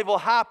revival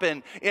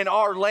happen in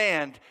our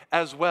land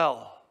as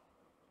well.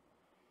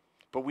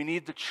 But we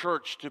need the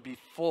church to be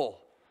full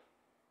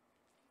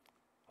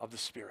of the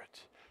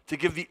Spirit, to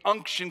give the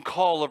unction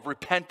call of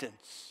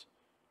repentance,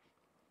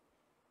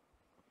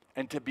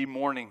 and to be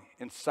mourning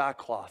in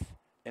sackcloth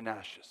and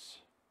ashes.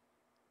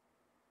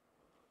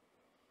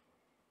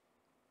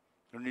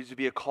 There needs to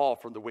be a call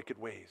from the wicked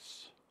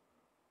ways.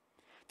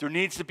 There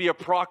needs to be a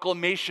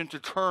proclamation to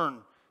turn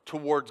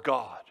towards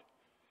God.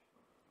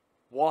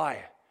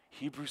 Why?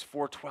 Hebrews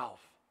 4:12.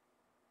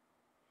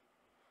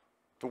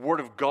 The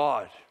Word of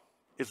God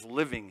is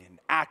living and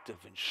active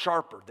and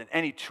sharper than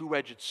any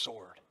two-edged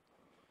sword.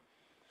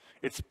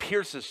 It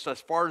pierces as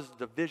far as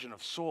the division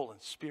of soul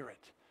and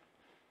spirit,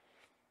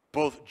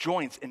 both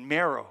joints and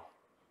marrow,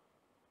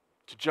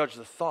 to judge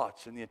the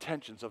thoughts and the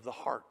intentions of the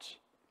heart.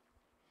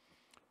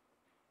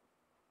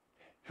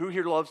 Who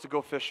here loves to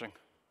go fishing?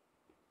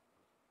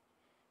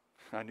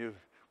 I knew.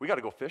 We got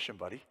to go fishing,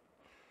 buddy.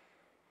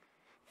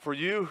 For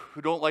you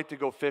who don't like to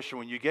go fishing,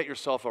 when you get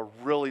yourself a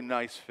really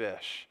nice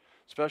fish,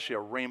 especially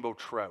a rainbow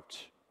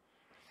trout,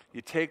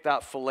 you take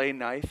that fillet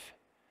knife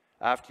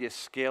after you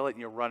scale it and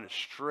you run it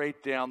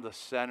straight down the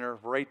center,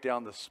 right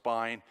down the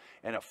spine,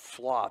 and it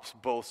flops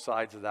both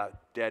sides of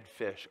that dead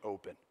fish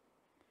open.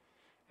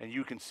 And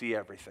you can see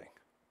everything.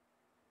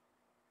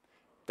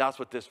 That's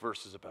what this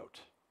verse is about.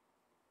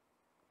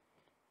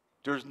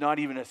 There's not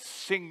even a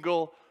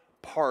single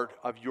part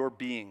of your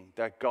being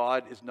that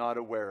God is not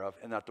aware of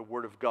and that the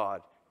Word of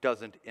God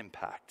doesn't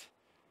impact.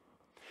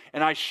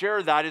 And I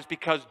share that is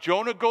because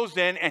Jonah goes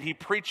in and he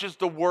preaches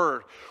the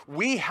Word.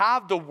 We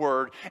have the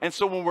Word, and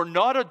so when we're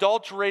not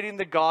adulterating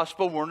the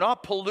gospel, we're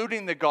not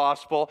polluting the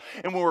gospel,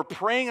 and when we're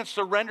praying and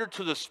surrendered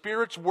to the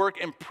Spirit's work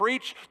and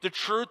preach the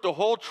truth, the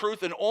whole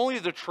truth, and only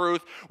the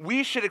truth,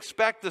 we should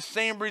expect the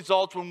same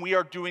results when we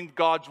are doing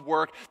God's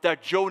work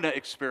that Jonah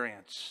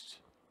experienced.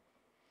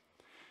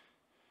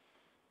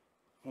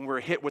 When we're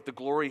hit with the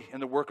glory and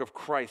the work of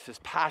Christ, His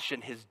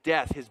passion, His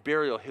death, His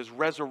burial, His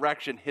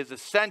resurrection, His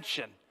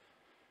ascension,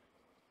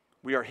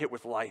 we are hit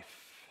with life.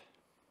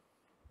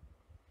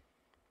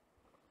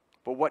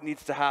 But what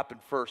needs to happen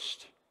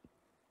first?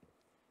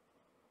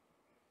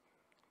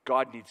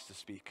 God needs to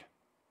speak.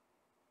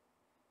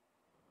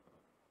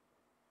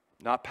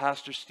 Not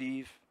Pastor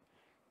Steve,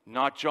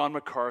 not John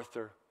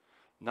MacArthur,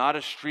 not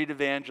a street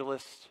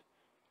evangelist.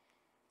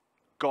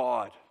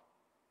 God.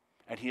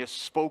 And He has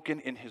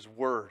spoken in His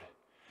Word.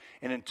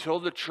 And until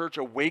the church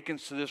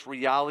awakens to this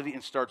reality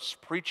and starts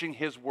preaching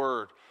His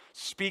Word,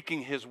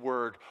 speaking His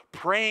Word,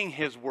 praying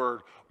His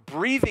Word,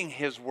 breathing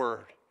His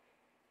Word,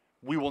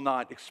 we will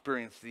not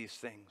experience these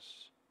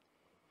things.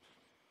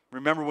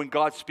 Remember, when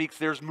God speaks,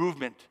 there's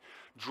movement.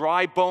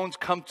 Dry bones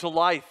come to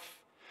life.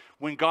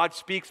 When God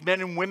speaks, men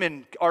and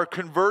women are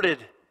converted.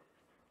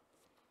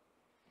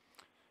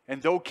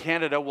 And though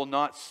Canada will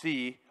not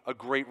see a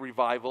great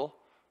revival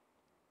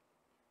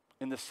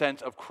in the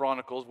sense of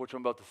Chronicles, which I'm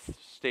about to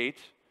state,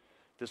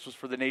 this was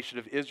for the nation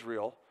of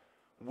Israel,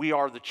 we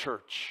are the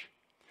church.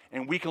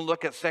 And we can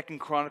look at 2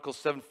 Chronicles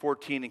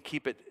 7:14 and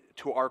keep it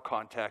to our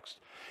context.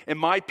 And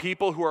my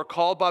people who are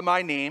called by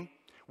my name,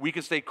 we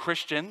can say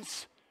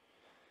Christians,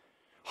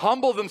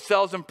 humble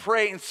themselves and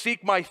pray and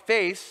seek my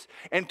face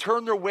and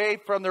turn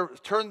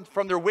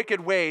from their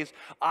wicked ways,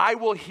 I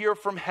will hear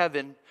from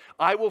heaven,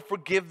 I will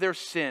forgive their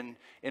sin,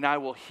 and I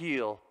will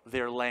heal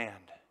their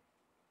land.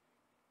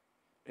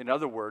 In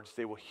other words,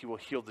 He will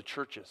heal the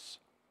churches.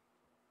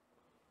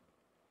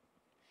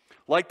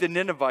 Like the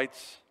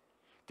Ninevites,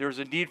 there is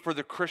a need for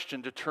the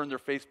Christian to turn their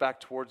face back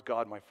towards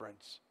God, my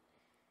friends.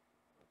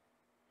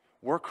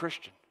 We're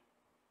Christian.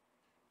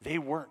 They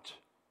weren't.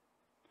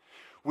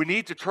 We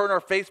need to turn our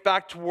face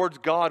back towards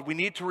God. We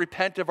need to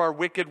repent of our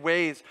wicked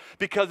ways,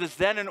 because it's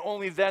then and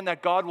only then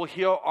that God will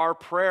hear our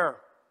prayer.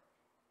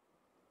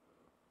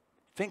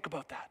 Think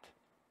about that.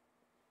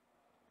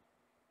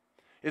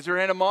 Is there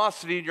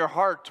animosity in your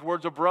heart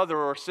towards a brother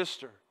or a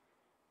sister?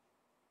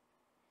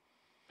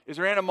 Is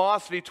there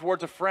animosity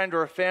towards a friend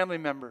or a family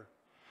member?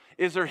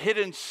 Is there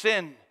hidden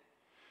sin?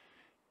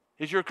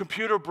 Is your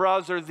computer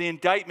browser the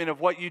indictment of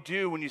what you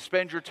do when you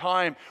spend your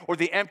time, or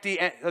the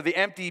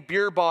empty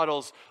beer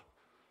bottles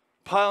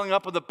piling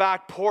up on the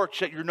back porch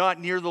that you're not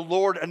near the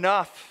Lord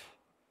enough?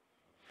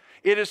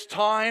 It is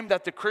time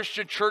that the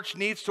Christian church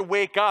needs to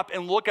wake up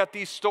and look at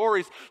these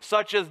stories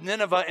such as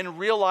Nineveh and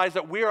realize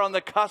that we are on the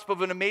cusp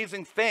of an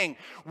amazing thing.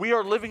 We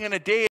are living in a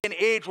day and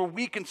age where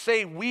we can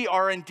say we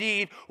are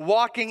indeed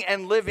walking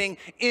and living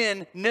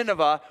in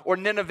Nineveh or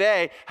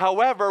Nineveh.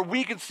 However,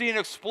 we can see an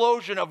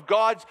explosion of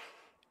God's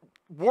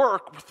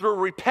work through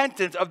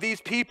repentance of these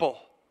people.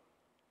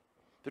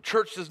 The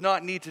church does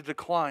not need to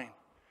decline.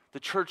 The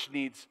church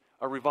needs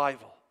a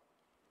revival.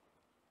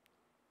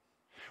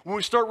 When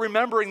we start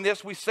remembering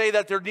this, we say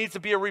that there needs to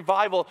be a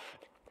revival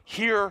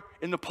here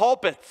in the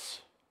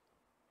pulpits.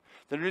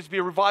 There needs to be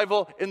a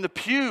revival in the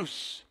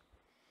pews.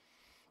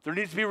 There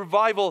needs to be a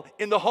revival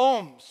in the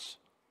homes.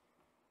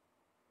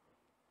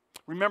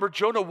 Remember,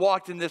 Jonah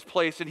walked in this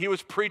place and he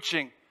was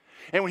preaching.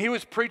 And when he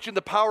was preaching,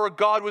 the power of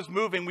God was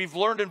moving. We've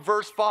learned in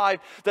verse 5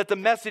 that the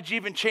message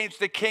even changed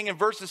the king. In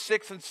verses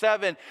 6 and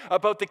 7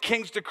 about the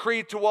king's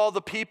decree to all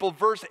the people.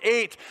 Verse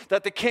 8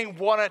 that the king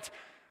wanted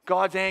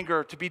God's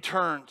anger to be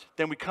turned.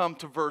 Then we come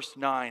to verse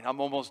 9. I'm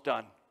almost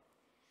done.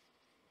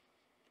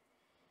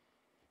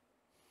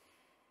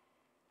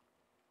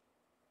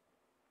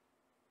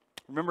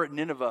 Remember,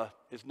 Nineveh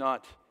is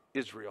not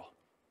Israel.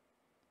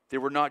 They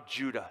were not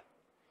Judah.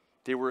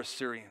 They were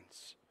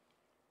Assyrians.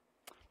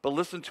 But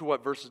listen to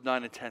what verses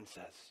 9 and 10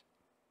 says.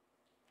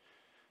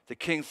 The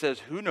king says,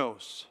 who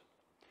knows?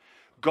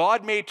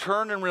 God may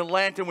turn and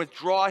relent and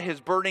withdraw his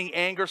burning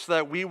anger so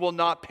that we will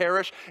not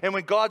perish. And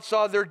when God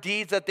saw their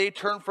deeds, that they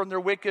turned from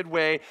their wicked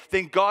way,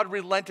 then God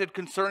relented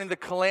concerning the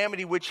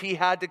calamity which he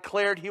had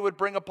declared he would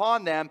bring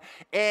upon them,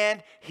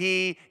 and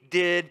he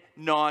did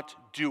not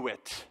do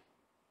it.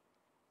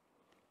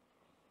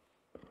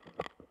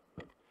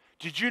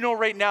 Did you know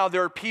right now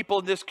there are people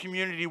in this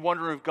community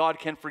wondering if God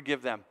can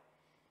forgive them?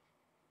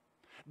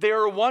 They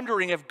are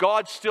wondering if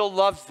God still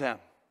loves them.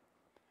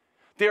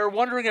 They are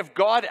wondering if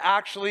God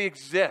actually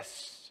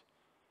exists.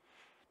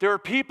 There are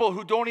people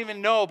who don't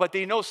even know, but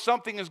they know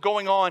something is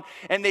going on,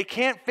 and they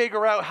can't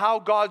figure out how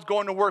God's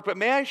going to work. But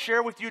may I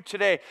share with you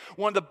today,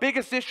 one of the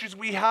biggest issues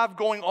we have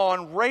going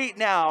on right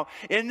now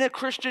in the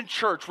Christian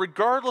church,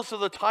 regardless of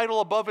the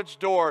title above its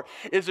door,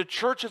 is the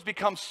church has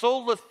become so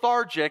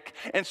lethargic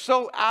and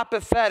so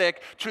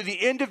apathetic to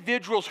the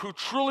individuals who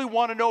truly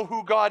want to know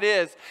who God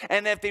is.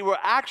 And if they will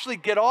actually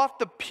get off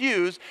the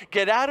pews,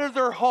 get out of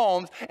their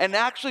homes, and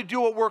actually do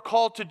what we're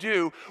called to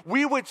do,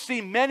 we would see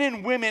men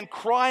and women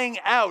crying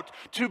out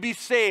to be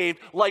saved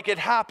like it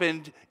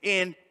happened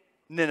in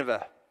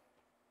Nineveh.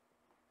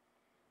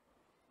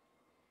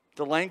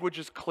 The language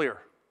is clear.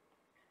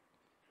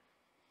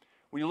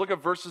 When you look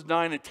at verses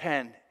 9 and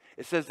 10,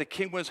 it says the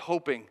king was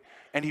hoping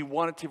and he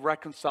wanted to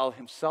reconcile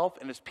himself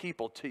and his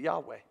people to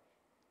Yahweh.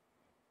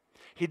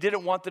 He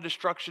didn't want the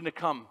destruction to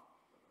come.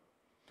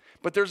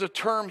 But there's a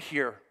term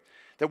here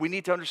that we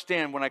need to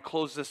understand when I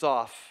close this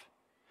off,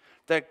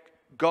 that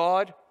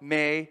God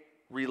may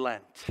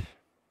relent.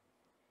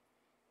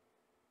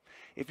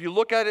 If you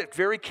look at it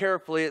very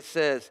carefully, it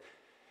says,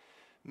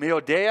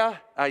 Meodea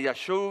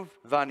ayashuv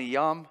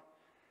vaniyam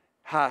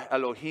ha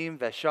Elohim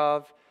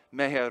veshav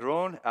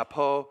meheron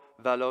apo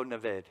valo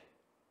neved.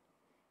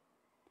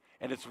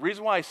 And it's the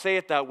reason why I say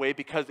it that way,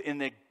 because in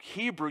the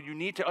Hebrew, you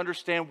need to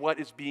understand what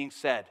is being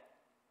said.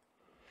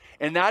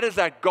 And that is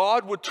that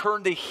God would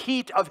turn the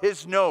heat of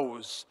his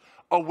nose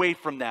away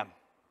from them.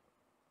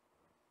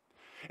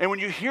 And when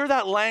you hear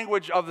that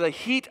language of the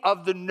heat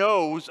of the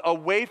nose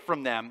away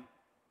from them,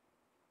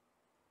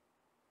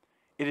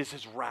 it is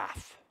his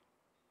wrath,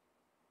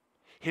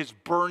 his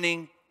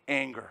burning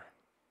anger.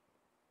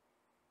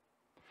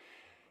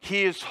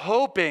 He is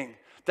hoping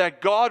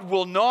that God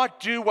will not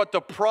do what the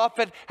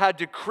prophet had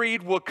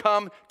decreed will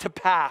come to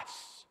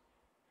pass.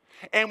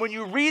 And when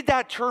you read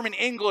that term in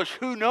English,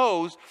 who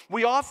knows,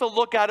 we often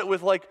look at it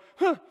with like,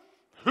 who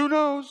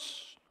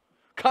knows?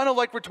 Kind of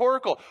like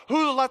rhetorical.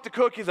 Who let the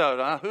cookies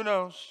out? Who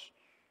knows?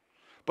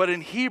 But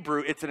in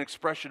Hebrew, it's an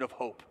expression of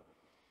hope.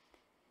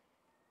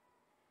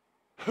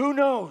 Who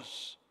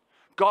knows?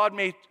 God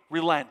may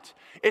relent.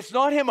 It's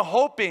not him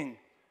hoping.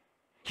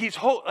 He's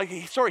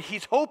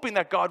hoping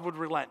that God would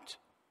relent.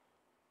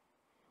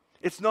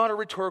 It's not a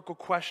rhetorical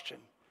question.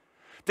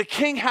 The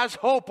king has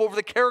hope over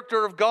the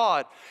character of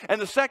God.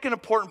 And the second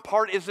important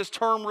part is this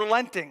term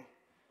relenting.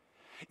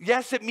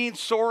 Yes, it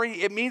means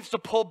sorry. It means to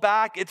pull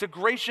back. It's a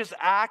gracious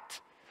act.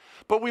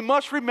 But we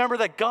must remember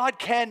that God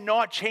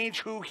cannot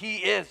change who he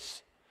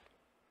is.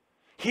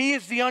 He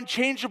is the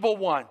unchangeable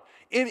one.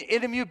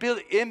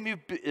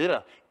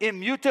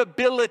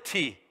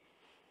 Immutability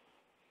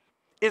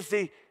is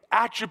the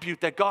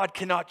attribute that God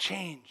cannot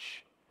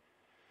change.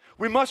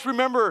 We must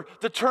remember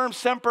the term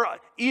semper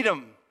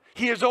idem.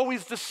 He is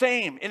always the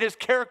same in his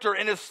character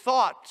and his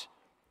thought.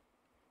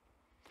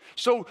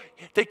 So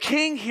the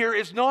king here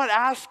is not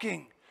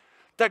asking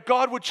that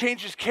God would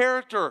change his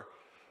character.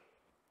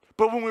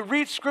 But when we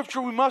read scripture,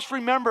 we must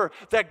remember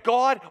that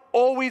God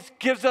always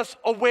gives us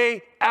a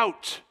way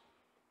out.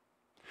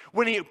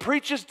 When he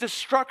preaches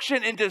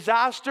destruction and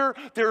disaster,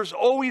 there's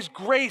always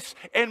grace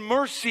and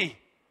mercy.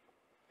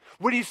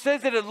 When he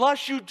says that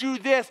unless you do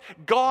this,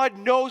 God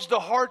knows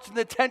the hearts and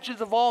the intentions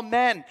of all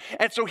men.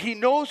 And so he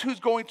knows who's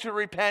going to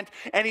repent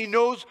and he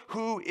knows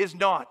who is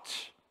not.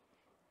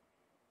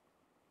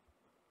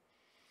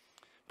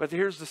 But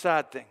here's the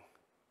sad thing.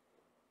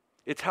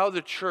 It's how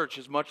the church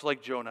is much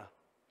like Jonah.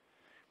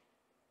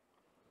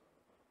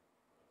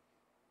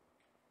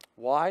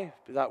 Why?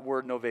 That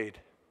word noved.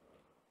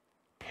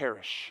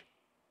 Perish.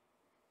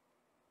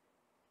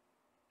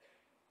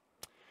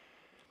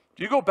 If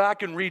you go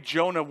back and read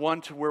Jonah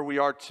 1 to where we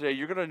are today,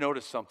 you're going to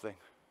notice something.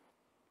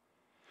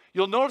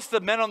 you'll notice the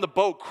men on the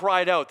boat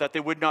cried out that they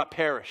would not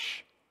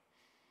perish.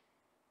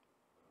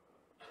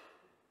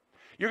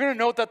 You're going to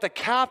note that the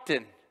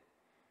captain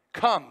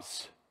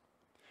comes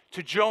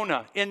to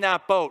Jonah in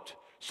that boat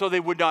so they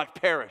would not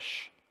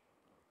perish.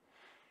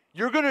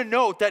 You're going to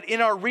note that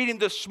in our reading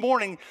this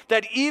morning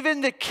that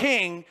even the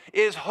king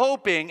is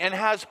hoping and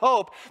has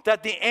hope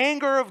that the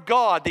anger of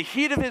God, the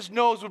heat of his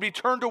nose would be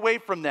turned away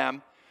from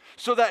them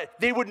so that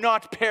they would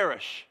not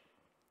perish.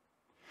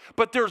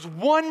 But there's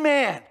one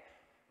man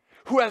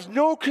who has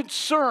no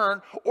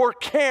concern or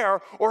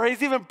care or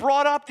has even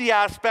brought up the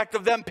aspect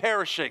of them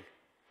perishing.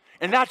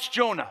 And that's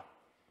Jonah.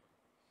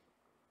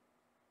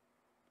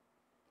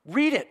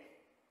 Read it.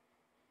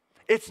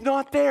 It's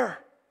not there.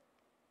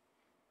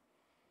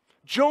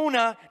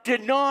 Jonah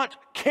did not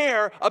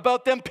care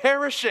about them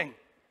perishing.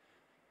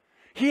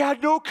 He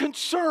had no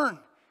concern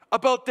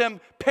about them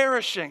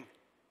perishing.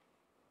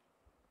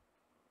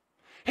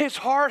 His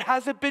heart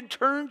hasn't been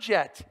turned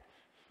yet.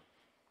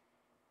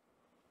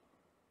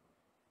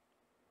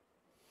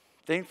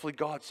 Thankfully,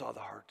 God saw the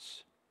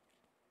hearts.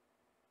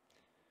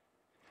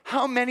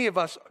 How many of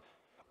us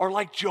are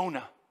like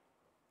Jonah?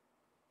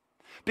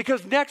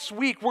 Because next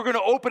week we're going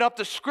to open up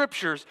the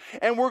scriptures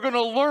and we're going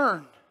to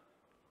learn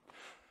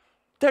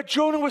that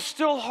Jonah was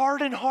still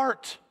hard in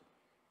heart.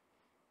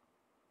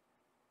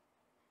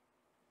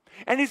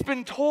 And he's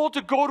been told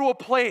to go to a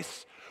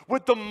place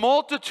with the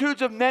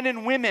multitudes of men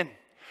and women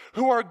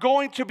who are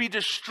going to be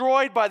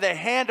destroyed by the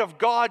hand of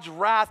God's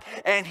wrath,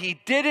 and he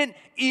didn't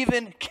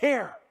even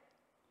care.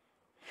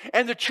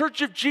 And the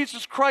Church of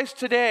Jesus Christ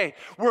today,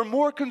 we're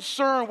more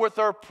concerned with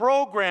our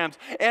programs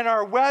and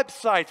our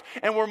websites,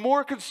 and we're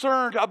more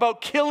concerned about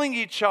killing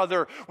each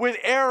other with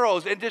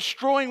arrows and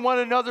destroying one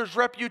another's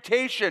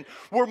reputation.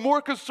 We're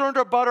more concerned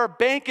about our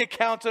bank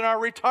accounts and our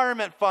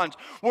retirement funds.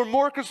 We're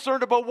more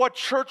concerned about what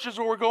churches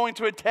we're going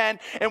to attend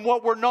and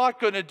what we're not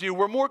going to do.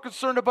 We're more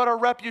concerned about our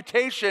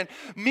reputation.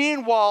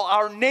 Meanwhile,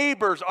 our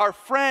neighbors, our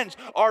friends,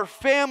 our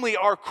family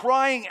are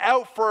crying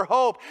out for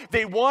hope.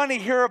 They want to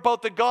hear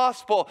about the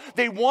gospel.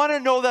 They want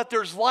to know that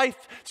there's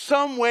life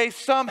some way,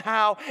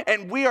 somehow,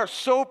 and we are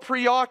so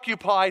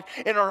preoccupied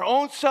in our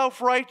own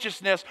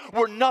self-righteousness,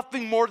 we're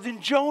nothing more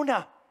than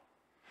Jonah.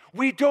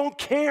 We don't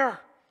care.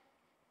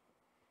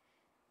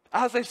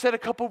 As I said a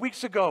couple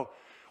weeks ago,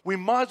 we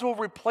might as well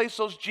replace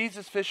those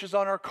Jesus fishes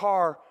on our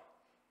car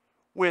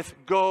with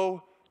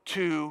 "go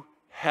to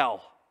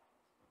hell."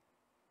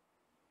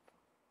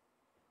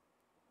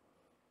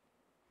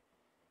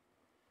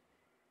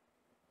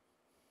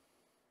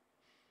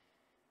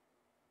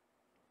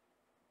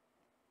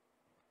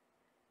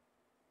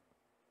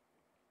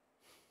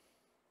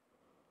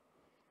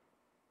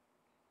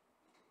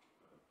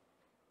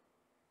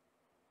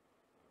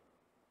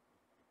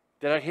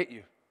 Did I hit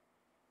you?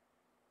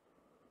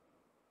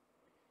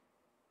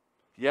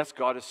 Yes,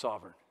 God is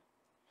sovereign.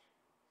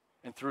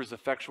 And through his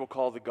effectual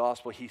call of the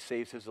gospel, he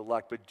saves his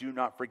elect. But do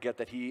not forget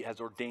that he has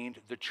ordained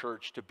the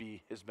church to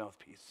be his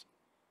mouthpiece.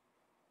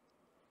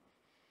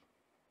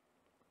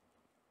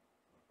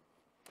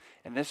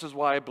 And this is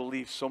why I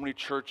believe so many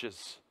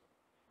churches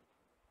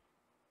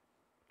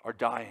are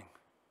dying.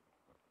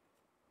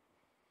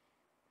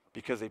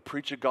 Because they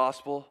preach a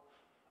gospel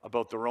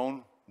about their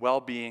own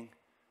well-being,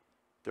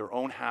 their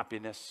own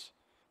happiness,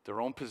 their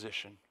own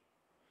position.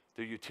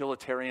 They're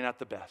utilitarian at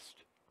the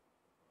best.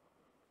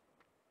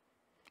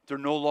 They're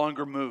no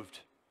longer moved.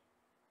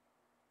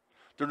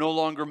 They're no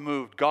longer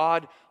moved.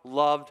 God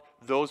loved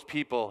those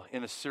people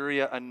in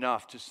Assyria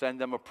enough to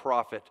send them a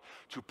prophet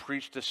to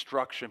preach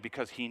destruction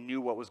because he knew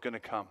what was going to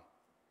come.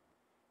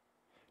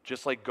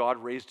 Just like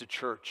God raised a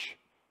church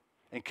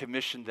and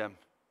commissioned them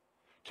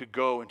to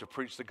go and to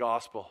preach the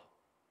gospel,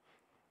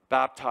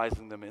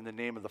 baptizing them in the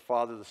name of the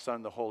Father, the Son,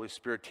 and the Holy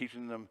Spirit,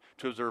 teaching them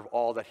to observe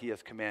all that he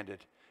has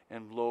commanded.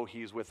 And lo,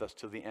 he is with us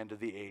to the end of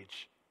the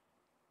age.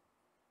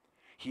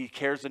 He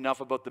cares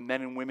enough about the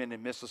men and women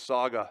in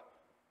Mississauga,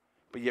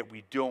 but yet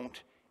we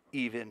don't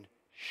even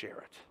share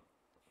it.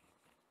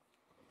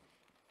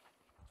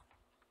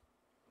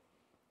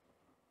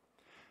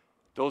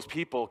 Those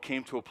people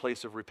came to a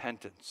place of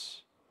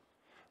repentance.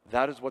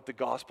 That is what the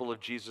gospel of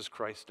Jesus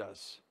Christ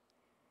does.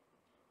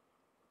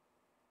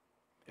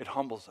 It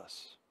humbles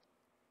us.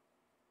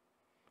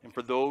 And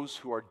for those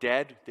who are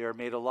dead, they are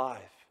made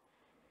alive.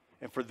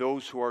 And for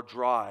those who are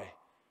dry,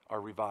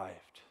 are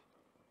revived.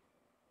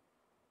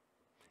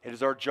 It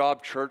is our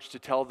job, church, to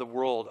tell the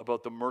world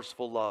about the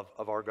merciful love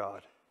of our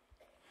God.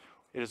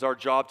 It is our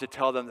job to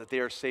tell them that they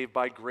are saved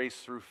by grace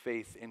through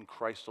faith in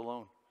Christ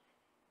alone.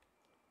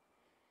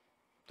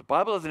 The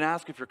Bible doesn't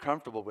ask if you're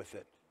comfortable with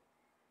it.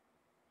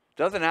 It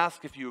doesn't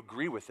ask if you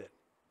agree with it.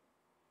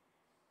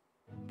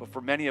 But for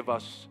many of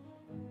us,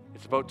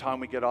 it's about time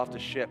we get off the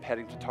ship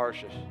heading to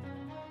Tarshish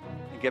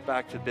and get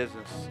back to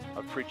business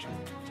of preaching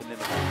to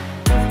Nineveh.